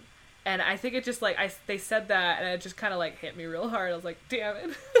them. And I think it just, like, they said that, and it just kind of, like, hit me real hard. I was like, damn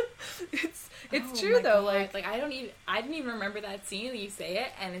it. it's true, though. God. Like, I didn't even remember that scene, and you say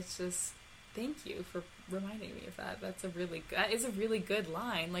it, and it's just, thank you for reminding me of that. That is a really good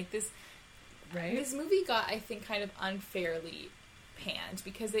line. Like, this movie got, I think, kind of unfairly panned,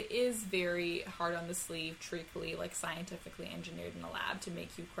 because it is very hard on the sleeve, treacly, like, scientifically engineered in a lab to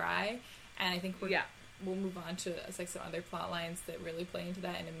make you cry. And I think we'll move on to, like, some other plot lines that really play into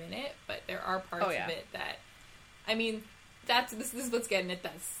that in a minute, but there are parts of it that, I mean, this is what's getting it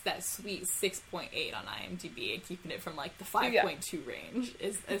that sweet 6.8 on IMDb and keeping it from like the 5.2 range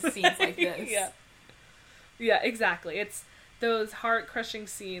is scenes like this. Yeah, exactly. It's those heart-crushing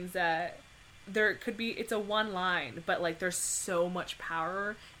scenes that it's a one line, but like there's so much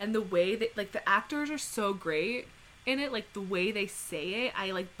power, and the way that like the actors are so great in it, like the way they say it,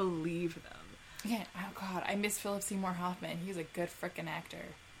 I like believe them. Yeah, oh god, I miss Philip Seymour Hoffman. He's a good frickin'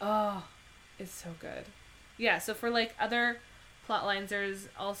 actor. Oh, it's so good. Yeah, so for like other plot lines, there's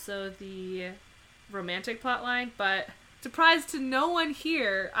also the romantic plot line, but surprise to no one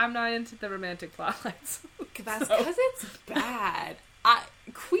here, I'm not into the romantic plot lines. That's because it's bad.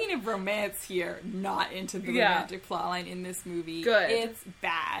 Queen of Romance here, not into the romantic plotline in this movie. Good. It's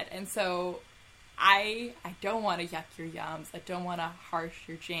bad. And so I don't want to yuck your yums. I don't want to harsh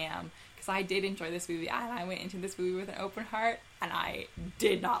your jam. Because I did enjoy this movie. And I went into this movie with an open heart. And I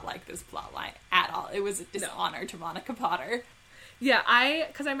did not like this plotline at all. It was a dishonor to Monica Potter. Yeah,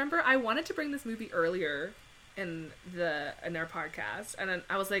 because I remember I wanted to bring this movie earlier in our podcast, and then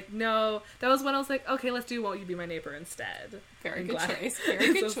I was like, no, that was when I was like, okay, let's do Won't You Be My Neighbor instead. Very good choice.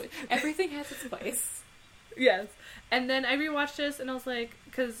 Very good choice. Everything has its place. Yes. And then I rewatched this, and I was like,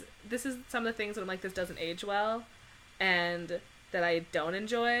 because this is some of the things that I'm like, this doesn't age well, and that I don't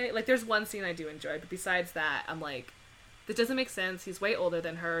enjoy. Like, there's one scene I do enjoy, but besides that, I'm like, this doesn't make sense. He's way older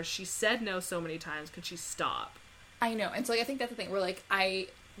than her. She said no so many times. Could she stop? I know. And so like, I think that's the thing where like,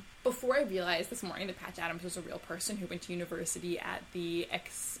 before I realized this morning that Patch Adams was a real person who went to university at the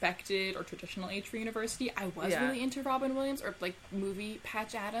expected or traditional age for university, I was really into Robin Williams, or like movie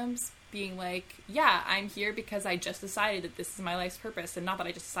Patch Adams, being like, yeah, I'm here because I just decided that this is my life's purpose, and not that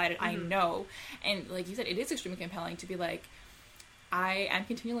I just decided, I know. And like you said, it is extremely compelling to be like, I am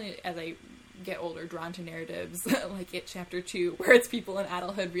continually, as I get older, drawn to narratives like It Chapter 2, where it's people in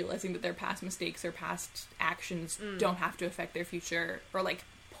adulthood realizing that their past mistakes or past actions don't have to affect their future, or like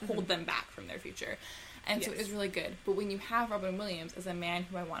hold them back from their future. And so it was really good. But when you have Robin Williams as a man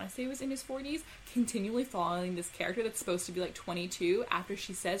who I want to say was in his 40s, continually following this character that's supposed to be like 22 after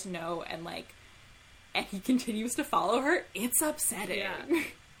she says no, and he continues to follow her, it's upsetting.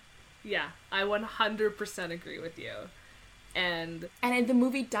 Yeah, I 100% agree with you. And the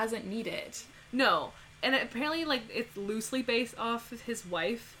movie doesn't need it. No. And apparently, like, it's loosely based off of his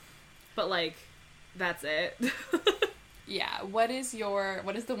wife, but like, that's it. Yeah, what is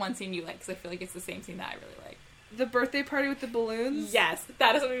the one scene you like? Because I feel like it's the same scene that I really like. The birthday party with the balloons? Yes,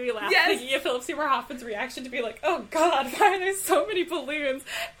 that is what made me laugh. Yes! Thinking of Philip Seymour Hoffman's reaction to be like, oh god, why are there so many balloons?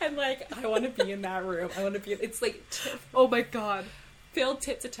 And like, I want to be in that room. I want to be it's like... Oh my god. Filled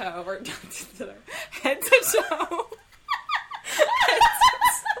tip to toe, or not tip to toe, head to toe.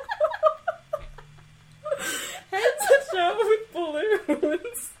 Head to toe with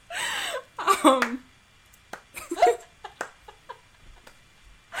balloons.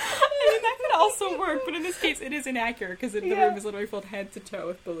 That could also work, but in this case it is inaccurate because the room is literally filled head to toe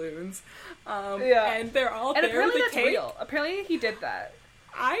with balloons. And they're all and there apparently with the that's cake. real. Apparently he did that.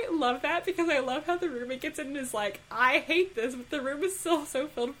 I love that because I love how the roommate gets in and is like, I hate this, but the room is still so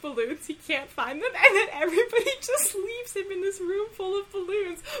filled with balloons he can't find them, and then everybody just leaves him in this room full of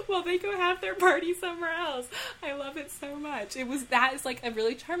balloons while they go have their party somewhere else. I love it so much. That is like a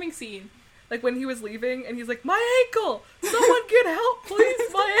really charming scene. Like when he was leaving and he's like, my ankle! Someone get help,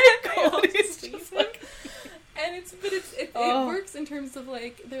 please! My ankle! And he's just like... And it works in terms of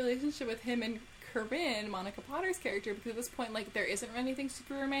like the relationship with him and Corinne, Monica Potter's character, because at this point, like, there isn't anything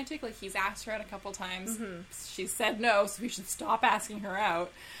super romantic. Like, he's asked her out a couple times. She said no, so we should stop asking her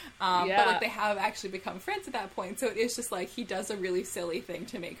out. But, like, they have actually become friends at that point, so it is just, like, he does a really silly thing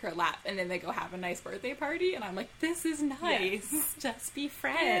to make her laugh, and then they go have a nice birthday party, and I'm like, this is nice. Yes. Just be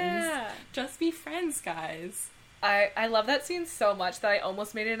friends. Yeah. Just be friends, guys. I love that scene so much that I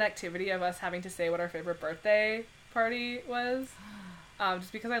almost made it an activity of us having to say what our favorite birthday party was.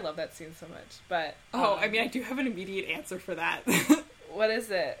 Just because I love that scene so much. But I mean, I do have an immediate answer for that. What is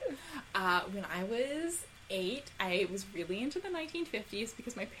it? When I was 8, I was really into the 1950s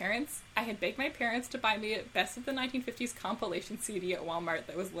because I had begged my parents to buy me a Best of the 1950s compilation CD at Walmart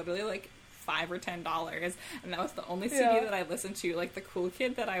that was literally like $5 or $10, and that was the only CD that I listened to, like the cool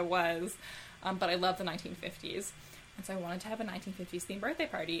kid that I was. But I love the 1950s, and so I wanted to have a 1950s themed birthday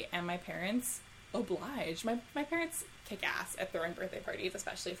party, and my parents obliged. My parents kick ass at throwing birthday parties,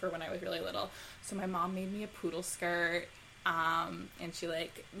 especially for when I was really little. So my mom made me a poodle skirt, and she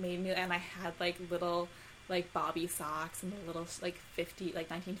like made me, and I had like little like bobby socks and the little like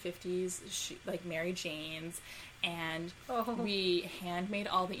 1950s like Mary Janes, and we handmade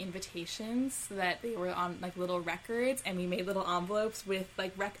all the invitations so that they were on like little records, and we made little envelopes with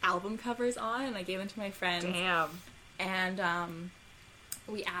like album covers on, and I gave them to my friends. Damn. and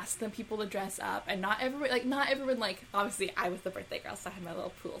we asked them people to dress up, and not everyone, like, obviously I was the birthday girl, so I had my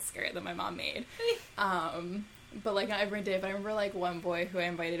little pool skirt that my mom made. But, like, not everyone did. But I remember, like, one boy who I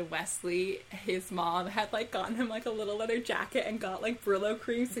invited, Wesley, his mom had, like, gotten him, like, a little leather jacket and got, like, Brillo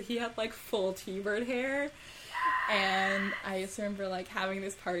cream, so he had, like, full T-Bird hair. And I just remember, like, having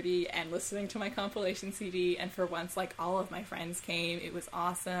this party and listening to my compilation CD, and for once, like, all of my friends came. It was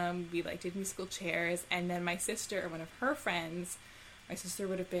awesome. We, like, did musical chairs, and then my sister, or one of her friends, my sister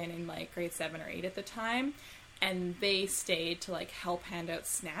would have been in, like, grade 7 or 8 at the time, and they stayed to, like, help hand out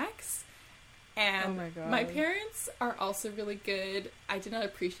snacks. And my parents are also really good. I did not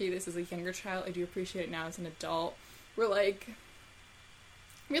appreciate this as a younger child. I do appreciate it now as an adult. We're, like,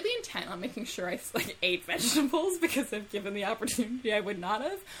 really intent on making sure I, like, ate vegetables, because if given the opportunity, I would not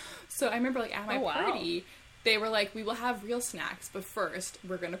have. So I remember, like, at my party, they were like, we will have real snacks, but first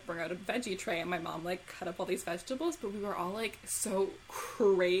we're going to bring out a veggie tray. And my mom, like, cut up all these vegetables, but we were all, like, so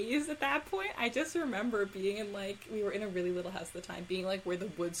crazed at that point. I just remember being in, like, we were in a really little house at the time, being, like, where the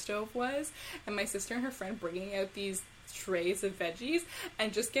wood stove was, and my sister and her friend bringing out these trays of veggies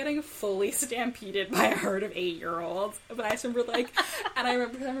and just getting fully stampeded by a herd of 8-year-olds. But I just remember, like, and I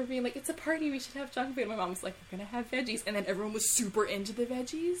remember being like, it's a party, we should have junk food. And my mom was like, we're gonna have veggies. And then everyone was super into the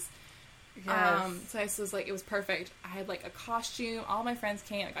veggies. Yes. So I was like, it was perfect. I had, like, a costume, all my friends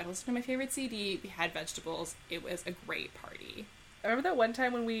came, I got to listen to my favorite CD, we had vegetables. It was a great party. I remember that one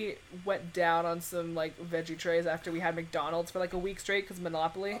time when we went down on some, like, veggie trays after we had McDonald's for, like, a week straight because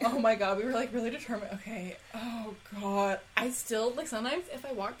Monopoly. Oh my god, we were, like, really determined. Okay, oh god. I still, like, sometimes if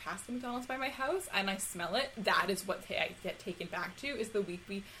I walk past the McDonald's by my house and I smell it, that is what I get taken back to, is the week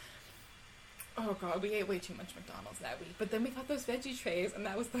we... Oh god, we ate way too much McDonald's that week. But then we got those veggie trays, and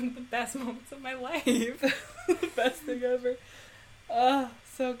that was one of the best moments of my life. The best thing ever. Oh,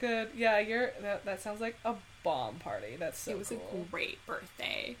 so good. Yeah, that sounds like a bomb party. That's so cool. It was a great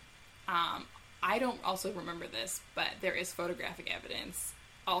birthday. I don't also remember this, but there is photographic evidence.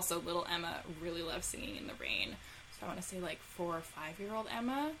 Also, little Emma really loves Singing in the Rain. So I want to say, like, 4 or 5-year-old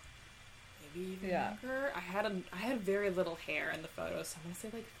Emma. Maybe even younger. I had very little hair in the photo, so I'm going to say,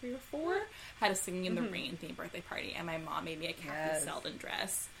 like, 3 or 4. Had a Singing in the Rain themed birthday party, and my mom made me a Kathy Selden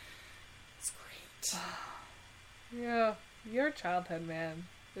dress. It's great. Yeah, your childhood, man,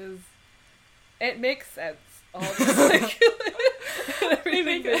 it makes sense. All this, like,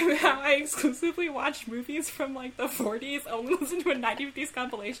 how I exclusively watched movies from, like, the 40s, only listened to a 1950s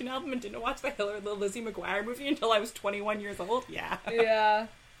compilation album, and didn't watch the Lizzie McGuire movie until I was 21 years old. Yeah. Yeah.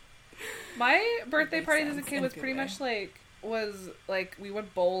 My birthday party as a kid was pretty much like, we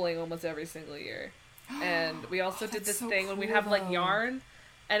went bowling almost every single year. And we also did this thing when we'd have, like, yarn,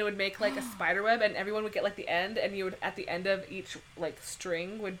 and it would make, like, a spider web, and everyone would get, like, the end, and you would, at the end of each, like,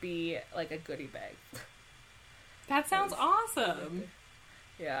 string would be, like, a goodie bag. That sounds awesome.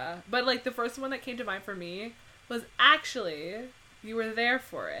 Yeah. But, like, the first one that came to mind for me was actually, you were there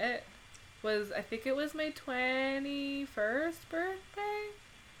for it, I think it was my 21st birthday?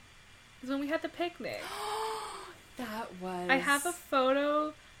 Is when we had the picnic. That was... I have a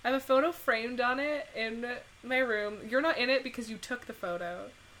photo framed on it in my room. You're not in it because you took the photo.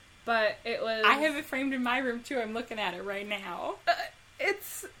 But it was... I have it framed in my room, too. I'm looking at it right now.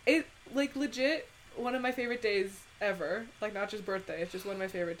 It's like, legit one of my favorite days ever. Like, not just birthday. It's just one of my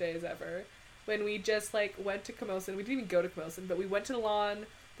favorite days ever. When we just, like, went to Camosun. We didn't even go to Camosun, but we went to the lawn.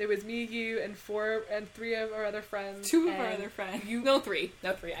 There was me, you, and 3 of our other friends. 2 of our other friends. No, 3.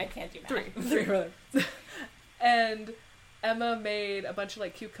 I can't do math. 3 of our other friends. And Emma made a bunch of,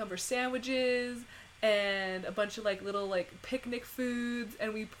 like, cucumber sandwiches and a bunch of, like, little, like, picnic foods,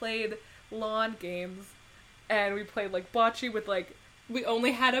 and we played lawn games, and we played, like, bocce with, like... We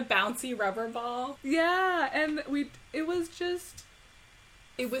only had a bouncy rubber ball. Yeah, and it was just...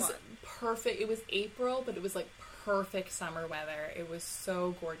 It was fun. Perfect. It was April, but it was, like, perfect summer weather. It was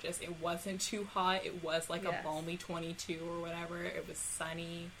so gorgeous. It wasn't too hot. It was, like, a balmy 22 or whatever. It was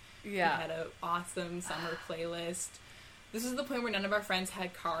sunny. Yeah. We had an awesome summer playlist. This is the point where none of our friends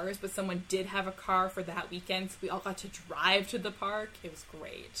had cars, but someone did have a car for that weekend, so we all got to drive to the park. It was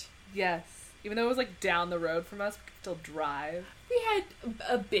great. Yes. Even though it was, like, down the road from us, we could still drive. We had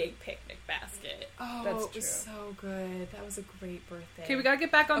a big picnic basket. Oh, that's it was so good. That was a great birthday. Okay, we gotta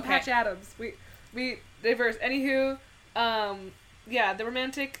get back on Patch Adams. We diverse. Anywho, the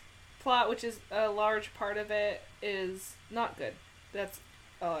romantic plot, which is a large part of it, is not good. That's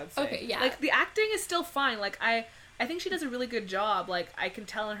all I'd say. Okay, yeah. Like, the acting is still fine. Like, I think she does a really good job. Like, I can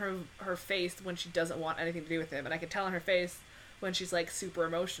tell in her face when she doesn't want anything to do with him, and I can tell in her face when she's, like, super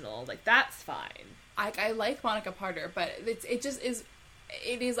emotional. Like, that's fine. I like Monica Carter, but it just is...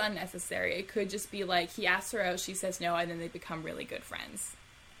 it is unnecessary. It could just be like, he asks her out, she says no, and then they become really good friends.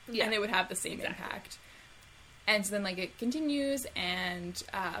 Yeah. And it would have the same impact. And so then, like, it continues, and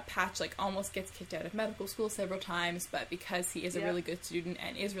Patch, like, almost gets kicked out of medical school several times, but because he is a really good student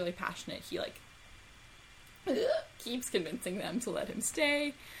and is really passionate, he, like, keeps convincing them to let him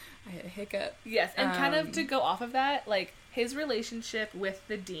stay. I had a hiccup. Yes, and kind of to go off of that, like, his relationship with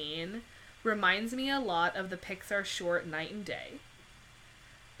the dean reminds me a lot of the Pixar short Night and Day.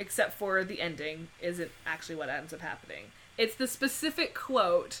 Except for the ending isn't actually what ends up happening. It's the specific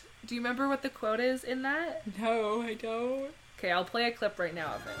quote. Do you remember what the quote is in that? No, I don't. Okay, I'll play a clip right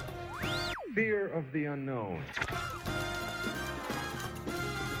now of it. Fear of the unknown.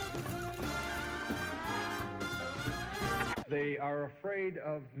 They are afraid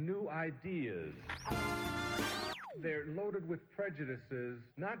of new ideas. They're loaded with prejudices,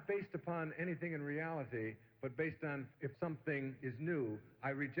 not based upon anything in reality, but based on if something is new, I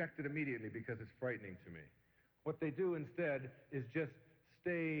reject it immediately because it's frightening to me. What they do instead is just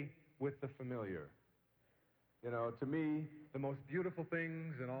stay with the familiar. You know, to me, the most beautiful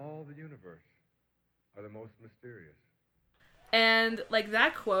things in all the universe are the most mysterious. And, like,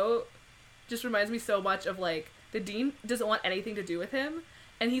 that quote just reminds me so much of, like, the dean doesn't want anything to do with him.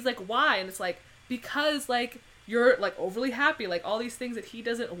 And he's like, why? And it's like, because, like, you're, like, overly happy. Like, all these things that he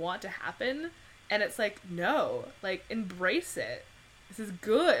doesn't want to happen. And it's like, no. Like, embrace it. This is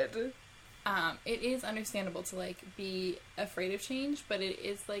good. It is understandable to, like, be afraid of change, but it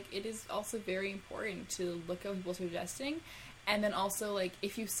is also very important to look at what people are suggesting. And then also, like,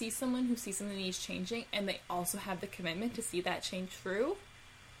 if you see someone who sees something that needs changing and they also have the commitment to see that change through,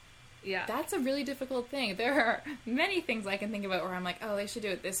 yeah, that's a really difficult thing. There are many things I can think about where I'm like, oh, they should do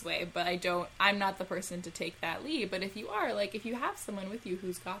it this way, but I'm not the person to take that lead. But if you are, like, if you have someone with you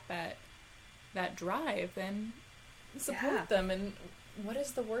who's got that drive, then support them. And what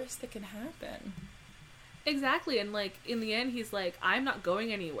is the worst that can happen? Exactly. And, like, in the end, he's like, I'm not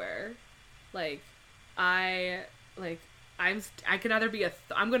going anywhere. Like, I can either be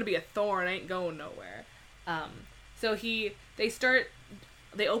I'm going to be a thorn. I ain't going nowhere. So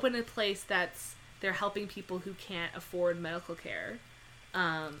they open a place they're helping people who can't afford medical care.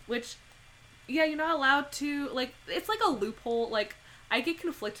 Which, yeah, you're not allowed to, like, it's like a loophole. Like, I get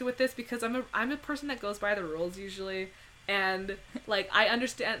conflicted with this because I'm a person that goes by the rules usually. And, like, I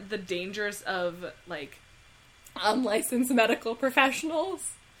understand the dangers of, like, unlicensed medical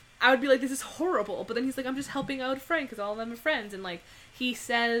professionals. I would be like, this is horrible. But then he's like, I'm just helping out a friend because all of them are friends. And, like, he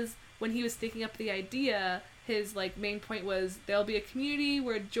says when he was thinking up the idea, his, like, main point was there'll be a community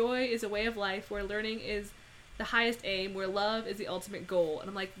where joy is a way of life, where learning is the highest aim, where love is the ultimate goal. And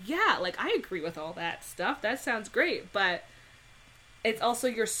I'm like, yeah, like, I agree with all that stuff. That sounds great. But it's also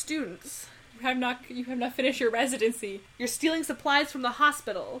your students. You have not finished your residency. You're stealing supplies from the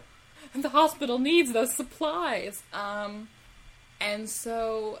hospital. The hospital needs those supplies. And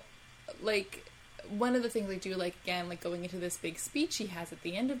so, like, one of the things I do, like, again, like, going into this big speech he has at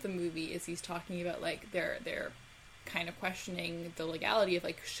the end of the movie is he's talking about, like, they're kind of questioning the legality of,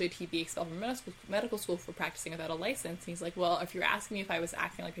 like, should he be expelled from medical school for practicing without a license? And he's like, well, if you're asking me if I was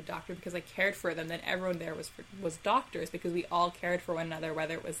acting like a doctor because I cared for them, then everyone there was doctors, because we all cared for one another,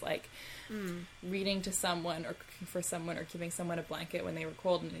 whether it was, like, reading to someone or cooking for someone or giving someone a blanket when they were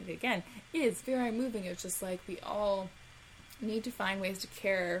cold. And again, it is very moving. It's just, like, we all need to find ways to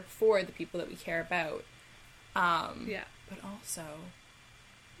care for the people that we care about. Yeah. But also,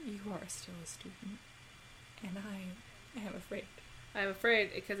 you are still a student. And I am afraid. I'm afraid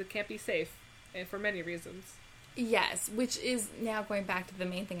because it can't be safe, and for many reasons. Yes, which is now going back to the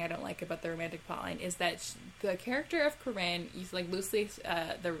main thing I don't like about the romantic plotline is that the character of Corinne is, like, loosely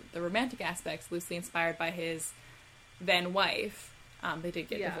the romantic aspects loosely inspired by his then wife. They did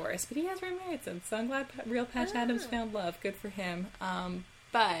get divorced, but he has remarried since, so I'm glad real Patch Adams found love. Good for him.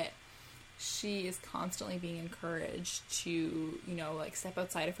 But she is constantly being encouraged to, you know, like, step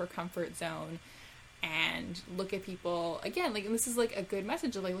outside of her comfort zone and look at people, again, like, and this is, like, a good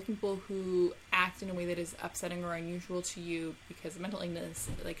message of, like, looking at people who act in a way that is upsetting or unusual to you, because mental illness,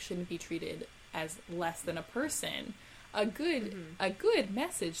 like, shouldn't be treated as less than a person. A good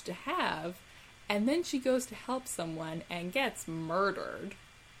message to have. And then she goes to help someone and gets murdered.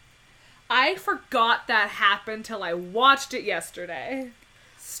 I forgot that happened till I watched it yesterday.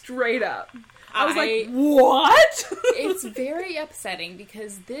 Straight up. I was like, what? It's very upsetting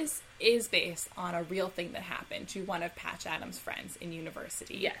because this is based on a real thing that happened to one of Patch Adams' friends in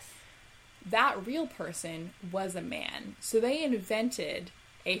university. Yes. That real person was a man. So they invented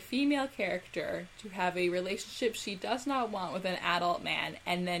a female character to have a relationship she does not want with an adult man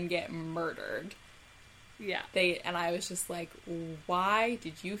and then get murdered. Yeah. And I was just like, why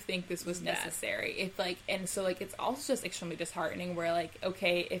did you think this was necessary? If like, and so like, it's also just extremely disheartening where like,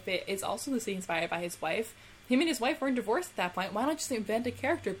 okay, if it is also loosely inspired by his wife, him and his wife weren't divorced at that point. Why not just invent a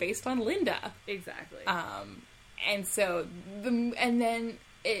character based on Linda? Exactly. And so and then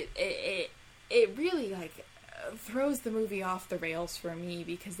it really like throws the movie off the rails for me,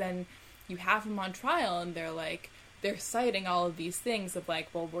 because then you have him on trial and they're citing all of these things of like,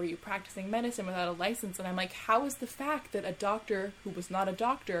 well, were you practicing medicine without a license? And I'm like, how is the fact that a doctor who was not a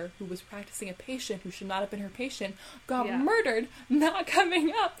doctor, who was practicing a patient who should not have been her patient, got murdered, not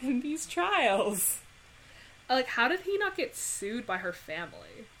coming up in these trials? Like, how did he not get sued by her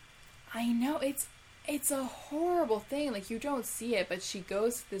family? I know, it's a horrible thing. Like, you don't see it, but she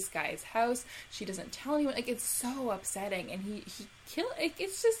goes to this guy's house. She doesn't tell anyone. Like, it's so upsetting. And he killed...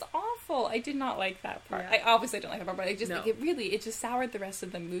 It's just awful. I did not like that part. Yeah. I obviously don't like that part, but it just... No. Like, it just soured the rest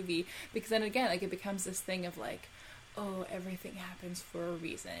of the movie. Because then again, like, it becomes this thing of, like, oh, everything happens for a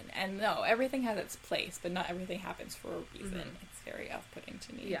reason. And no, everything has its place, but not everything happens for a reason. Mm-hmm. It's very off-putting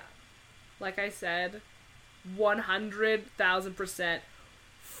to me. Yeah. Like I said, 100,000%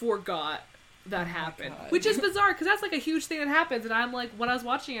 forgot that happened, which is bizarre because that's like a huge thing that happens. And I'm like, when I was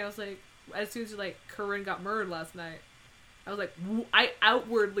watching it, I was like, as soon as like Corinne got murdered last night, I was like, I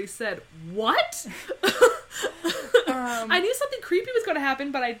outwardly said, what? I knew something creepy was going to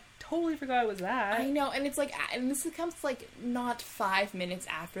happen, but I totally forgot it was that. I know, and it's like, and this comes like not 5 minutes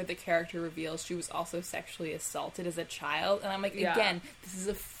after the character reveals she was also sexually assaulted as a child, and I'm like, again, this is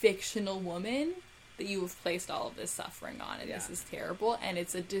a fictional woman that you have placed all of this suffering on, and this is terrible, and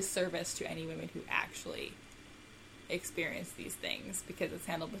it's a disservice to any women who actually experience these things, because it's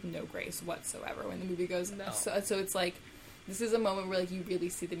handled with no grace whatsoever when the movie goes. So it's like, this is a moment where like you really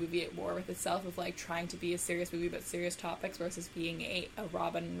see the movie at war with itself, of like trying to be a serious movie about serious topics versus being a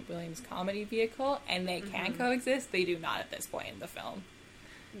Robin Williams comedy vehicle, and they can coexist. They do not at this point in the film.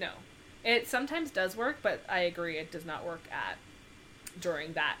 No. It sometimes does work, but I agree it does not work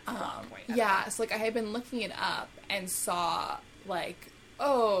during that plot point. Yeah, so like I had been looking it up and saw like,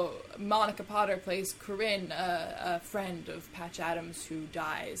 oh, Monica Potter plays Corinne, a friend of Patch Adams who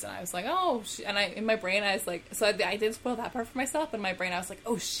dies, and I was like, oh, and in my brain I was like, so I did spoil that part for myself, but in my brain I was like,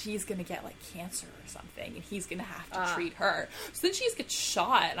 oh, she's gonna get like cancer or something, and he's gonna have to treat her. So then she just gets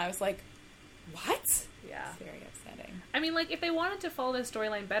shot, and I was like, what? Yeah, it's very upsetting. I mean, like if they wanted to follow the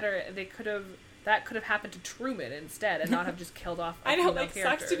storyline better, that could have happened to Truman instead, and not have just killed off a female character.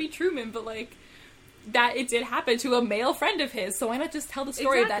 Sucks to be Truman, but like, that it did happen to a male friend of his, so why not just tell the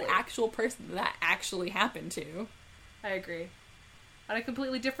story of that actual person that actually happened to? I agree. On a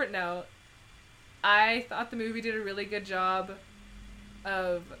completely different note, I thought the movie did a really good job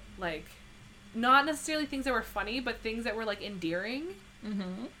of, like, not necessarily things that were funny, but things that were, like, endearing.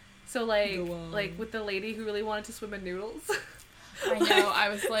 Mm-hmm. So, like with the lady who really wanted to swim in noodles. I know, I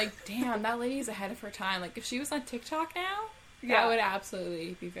was like, damn, that lady's ahead of her time. Like, if she was on TikTok now, that would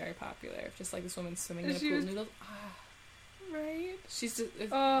absolutely be very popular. If just, like, this woman swimming in a pool of noodles. Right? She's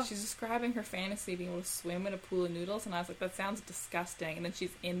describing her fantasy being able to swim in a pool of noodles, and I was like, that sounds disgusting. And then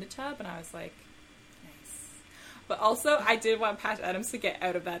she's in the tub, and I was like, nice. But also, I did want Patch Adams to get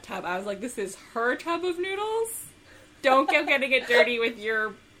out of that tub. I was like, this is her tub of noodles? Don't go getting it dirty with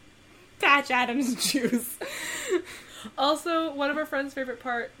your Patch Adams juice. Also, one of our friends' favorite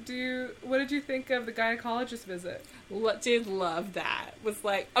part, what did you think of the gynecologist visit? Did love that. Was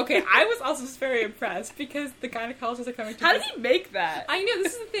like, okay, I was also just very impressed because the gynecologists are coming to How did he make that? I know,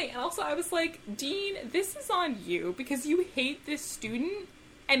 this is the thing. And also I was like, Dean, this is on you because you hate this student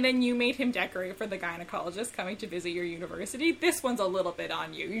and then you made him decorate for the gynecologist coming to visit your university. This one's a little bit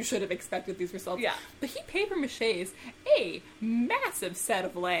on you. You should have expected these results. Yeah. But he papier-mâchés a massive set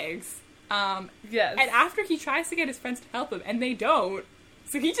of legs. Yes. And after he tries to get his friends to help him, and they don't,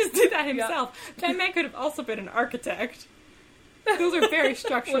 so he just did that himself. Yep. That man could have also been an architect. Those are very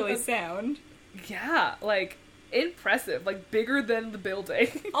structurally sound. Yeah, like, impressive. Like, bigger than the building.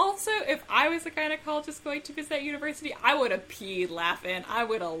 Also, if I was a gynecologist going to visit that university, I would have peed laughing. I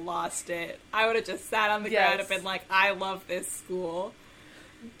would have lost it. I would have just sat on the ground and been like, I love this school.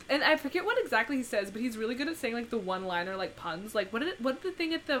 And I forget what exactly he says, but he's really good at saying, like, the one-liner, like, puns. Like, what did the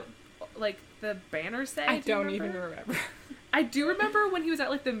thing at the banner say? I don't even remember. I do remember when he was at,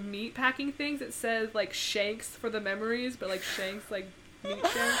 like, the meat packing things, it said, like, Shanks for the memories, but, like, Shanks, like, meat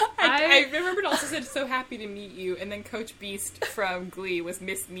Shanks. I remember it also said, so happy to meet you, and then Coach Beast from Glee was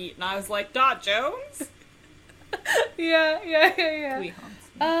Miss Meat, and I was like, Dot Jones? Yeah. Glee haunts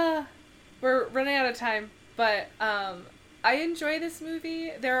me. We're running out of time, but, I enjoy this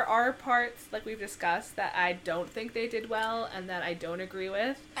movie. There are parts, like we've discussed, that I don't think they did well and that I don't agree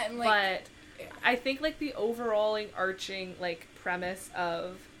with. And, like, I think like the overall arching like premise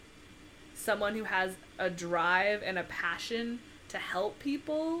of someone who has a drive and a passion to help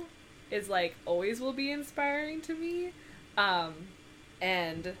people is like always will be inspiring to me.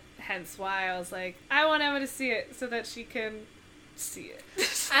 And hence why I was like, I want Emma to see it so that she can see it.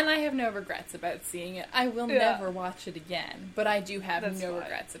 And I have no regrets about seeing it. I will never watch it again, but I do have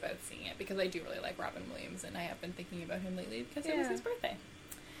regrets about seeing it because I do really like Robin Williams, and I have been thinking about him lately because it was his birthday.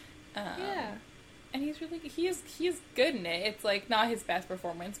 And he's really he is good in it. It's like not his best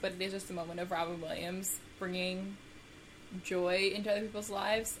performance, but it is just a moment of Robin Williams bringing joy into other people's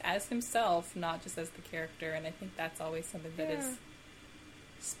lives as himself, not just as the character. And I think that's always something that is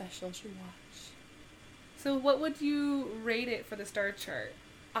special to watch. So what would you rate it for the star chart?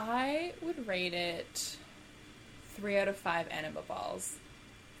 I would rate it 3 out of 5 enema balls.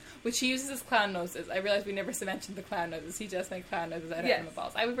 Which he uses as clown noses. I realize we never mentioned the clown noses. He just made clown noses out of enema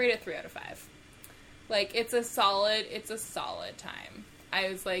balls. I would rate it 3 out of 5. Like, it's a solid time. I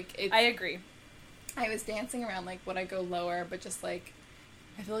was like, I agree. I was dancing around, like, would I go lower, but just, like,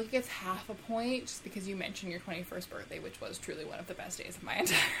 I feel like it gets half a point just because you mentioned your 21st birthday, which was truly one of the best days of my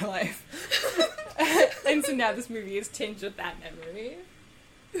entire life. And so now this movie is tinged with that memory.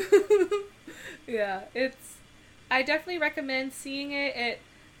 Yeah, I definitely recommend seeing it.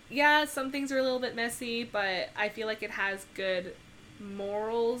 Some things are a little bit messy, but I feel like it has good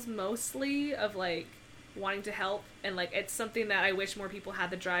morals mostly of, like, wanting to help, and, like, it's something that I wish more people had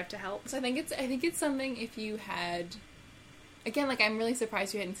the drive to help. So I think it's something if you had... Again, like, I'm really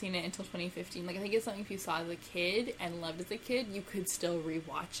surprised you hadn't seen it until 2015. Like, I think it's something if you saw as a kid and loved as a kid, you could still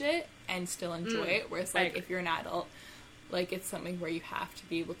rewatch it and still enjoy it. Whereas, like, if you're an adult, like, it's something where you have to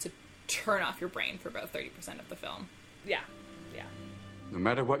be able to turn off your brain for about 30% of the film. Yeah. No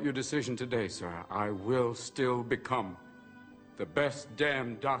matter what your decision today, sir, I will still become the best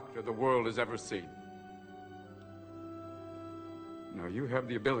damn doctor the world has ever seen. Now, you have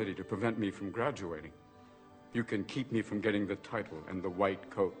the ability to prevent me from graduating. You can keep me from getting the title and the white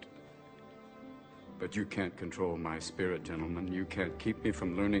coat. But you can't control my spirit, gentlemen. You can't keep me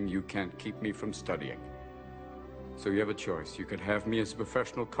from learning. You can't keep me from studying. So you have a choice. You could have me as a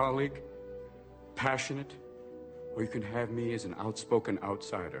professional colleague, passionate, or you can have me as an outspoken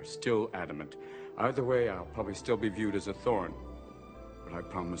outsider, still adamant. Either way, I'll probably still be viewed as a thorn. But I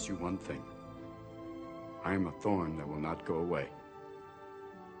promise you one thing. I am a thorn that will not go away.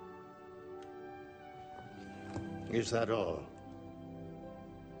 Is that all?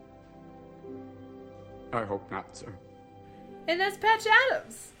 I hope not, sir. And that's Patch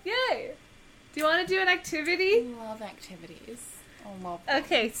Adams. Yay! Do you want to do an activity? I love activities. I love them.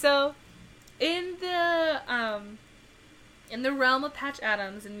 Okay, so in the realm of Patch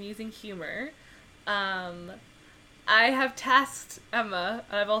Adams and using humor, I have tasked Emma,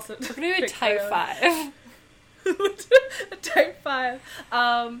 and I've also... We're going to do a type 5. A type 5.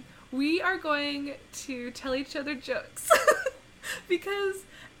 We are going to tell each other jokes. Because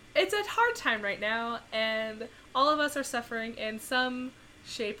it's a hard time right now, and all of us are suffering in some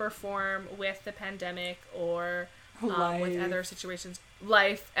shape or form with the pandemic or with other situations.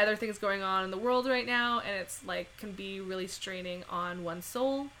 Other things going on in the world right now, and it's like can be really straining on one's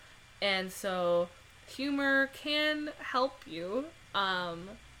soul. And so humor can help you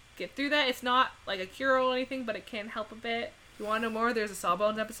get through that. It's not like a cure or anything, but it can help a bit. If you want to know more, there's a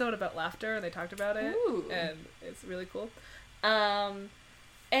Sawbones episode about laughter, and they talked about it. Ooh. And it's really cool.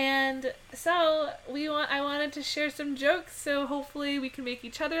 And so I wanted to share some jokes, so hopefully we can make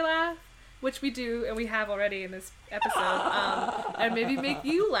each other laugh, which we do, and we have already in this episode, and maybe make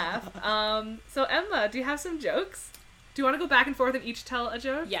you laugh. So Emma, do you have some jokes? Do you want to go back and forth and each tell a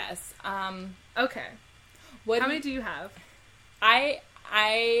joke? Yes. Okay. How many do you have? I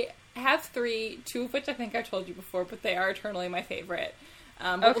have 3, 2 of which I think I told you before, but they are eternally my favorite.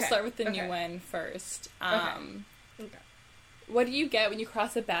 But we'll start with the new one first. Okay. What do you get when you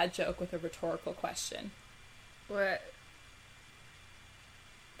cross a bad joke with a rhetorical question? What?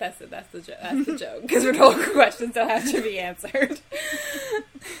 That's the joke. Because rhetorical questions don't have to be answered.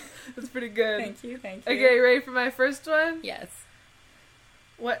 That's pretty good. Thank you. Okay, ready for my first one? Yes.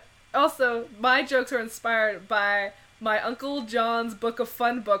 What? Also, my jokes are inspired by my Uncle John's Book of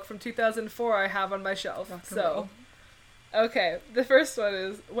Fun book from 2004 I have on my shelf. Okay, the first one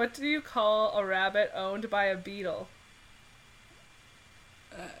is, what do you call a rabbit owned by a beetle?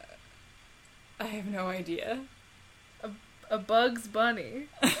 I have no idea. A Bugs Bunny.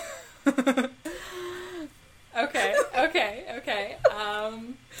 Okay.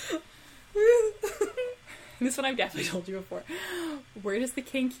 This one I've definitely told you before. Where does the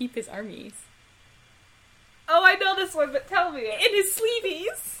king keep his armies? Oh, I know this one, but tell me. In his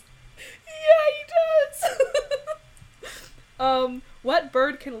sleeveys. What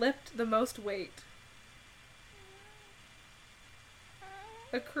bird can lift the most weight?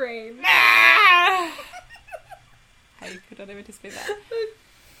 A crane. I could not anticipate that.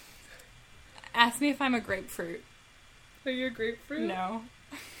 Ask me if I'm a grapefruit. Are you a grapefruit? No.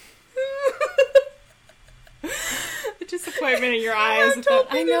 The disappointment in your eyes.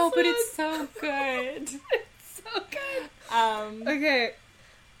 I know, but it's so good. It's so good.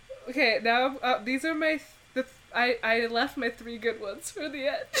 Okay. Now these are my. I left my 3 good ones for the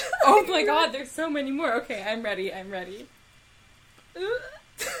end. Oh my god, there's so many more. Okay, I'm ready.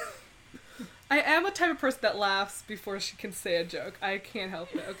 I am a type of person that laughs before she can say a joke. I can't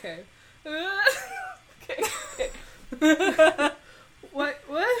help it. Okay. Okay.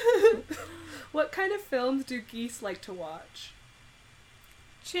 What kind of films do geese like to watch?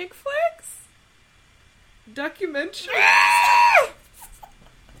 Chick flicks? Documentaries?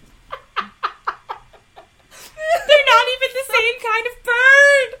 They're not even the same kind of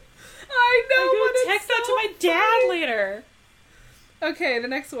bird! I know, I'm but gonna text that to my dad later. Okay, the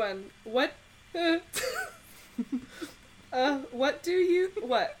next one. What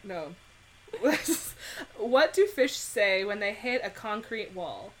do fish say when they hit a concrete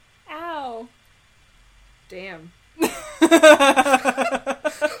wall? Ow. Damn.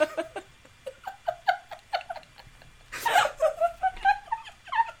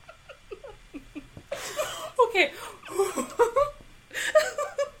 Okay.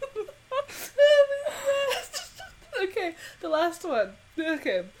 Okay, the last one.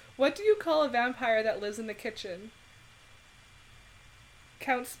 Okay. What do you call a vampire that lives in the kitchen?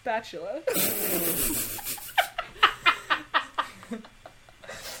 Count Spatula.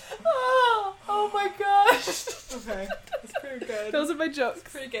 Oh my gosh. Okay, that's pretty good. Those are my jokes.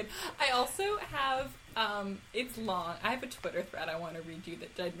 Pretty good. I also have, it's long. I have a Twitter thread I want to read you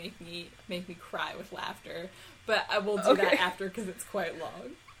that did make me cry with laughter, but I will do that after because it's quite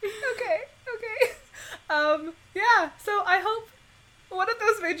long. Okay. Yeah, so I hope one of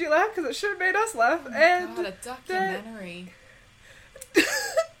those made you laugh because it sure made us laugh. Oh and God, a documentary.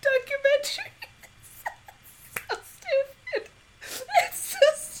 Documentary. So stupid. It's so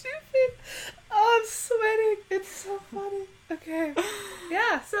stupid. Oh, I'm sweating. It's so funny. Okay.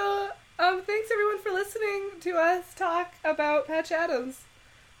 Yeah, so thanks everyone for listening to us talk about Patch Adams.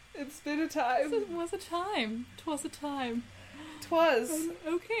 It's been a time. It was a time. 'Twas a time. 'Twas.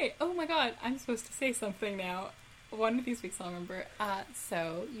 Okay. Oh my God, I'm supposed to say something now. One of these weeks I'll remember.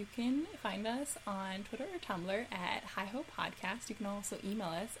 So you can find us on Twitter or Tumblr at Hi Ho Podcast. You can also email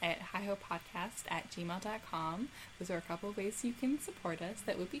us at hihopodcast@gmail.com. Those are a couple of ways you can support us.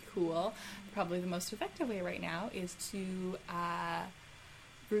 That would be cool. Probably the most effective way right now is to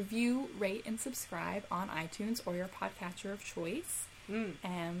review, rate, and subscribe on iTunes or your podcatcher of choice.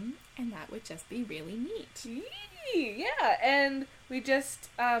 And that would just be really neat. Yeah, and we just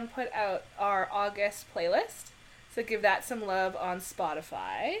put out our August playlist. So give that some love on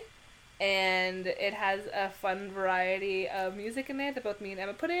Spotify. And it has a fun variety of music in there that both me and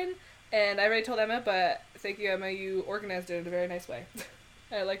Emma put in. And I already told Emma, but thank you, Emma. You organized it in a very nice way.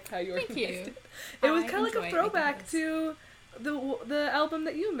 I liked how you organized it. It was kind of like a throwback to the album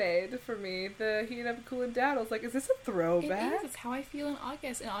that you made for me, the Heating Up and Cooling Down. I was like, is this a throwback? It is. It's how I feel in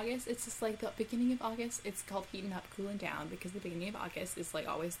August. In August, it's just like the beginning of August, it's called Heating Up, Cooling Down, because the beginning of August is like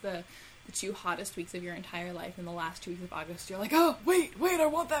always the 2 hottest weeks of your entire life, and the last 2 weeks of August, you're like, oh, wait, I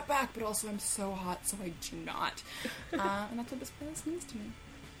want that back, but also I'm so hot, so I do not. And that's what this playlist means to me,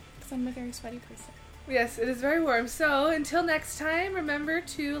 because I'm a very sweaty person. Yes, it is very warm. So, until next time, remember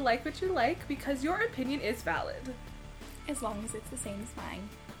to like what you like, because your opinion is valid. As long as it's the same as mine.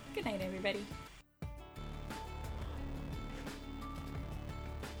 Good night, everybody.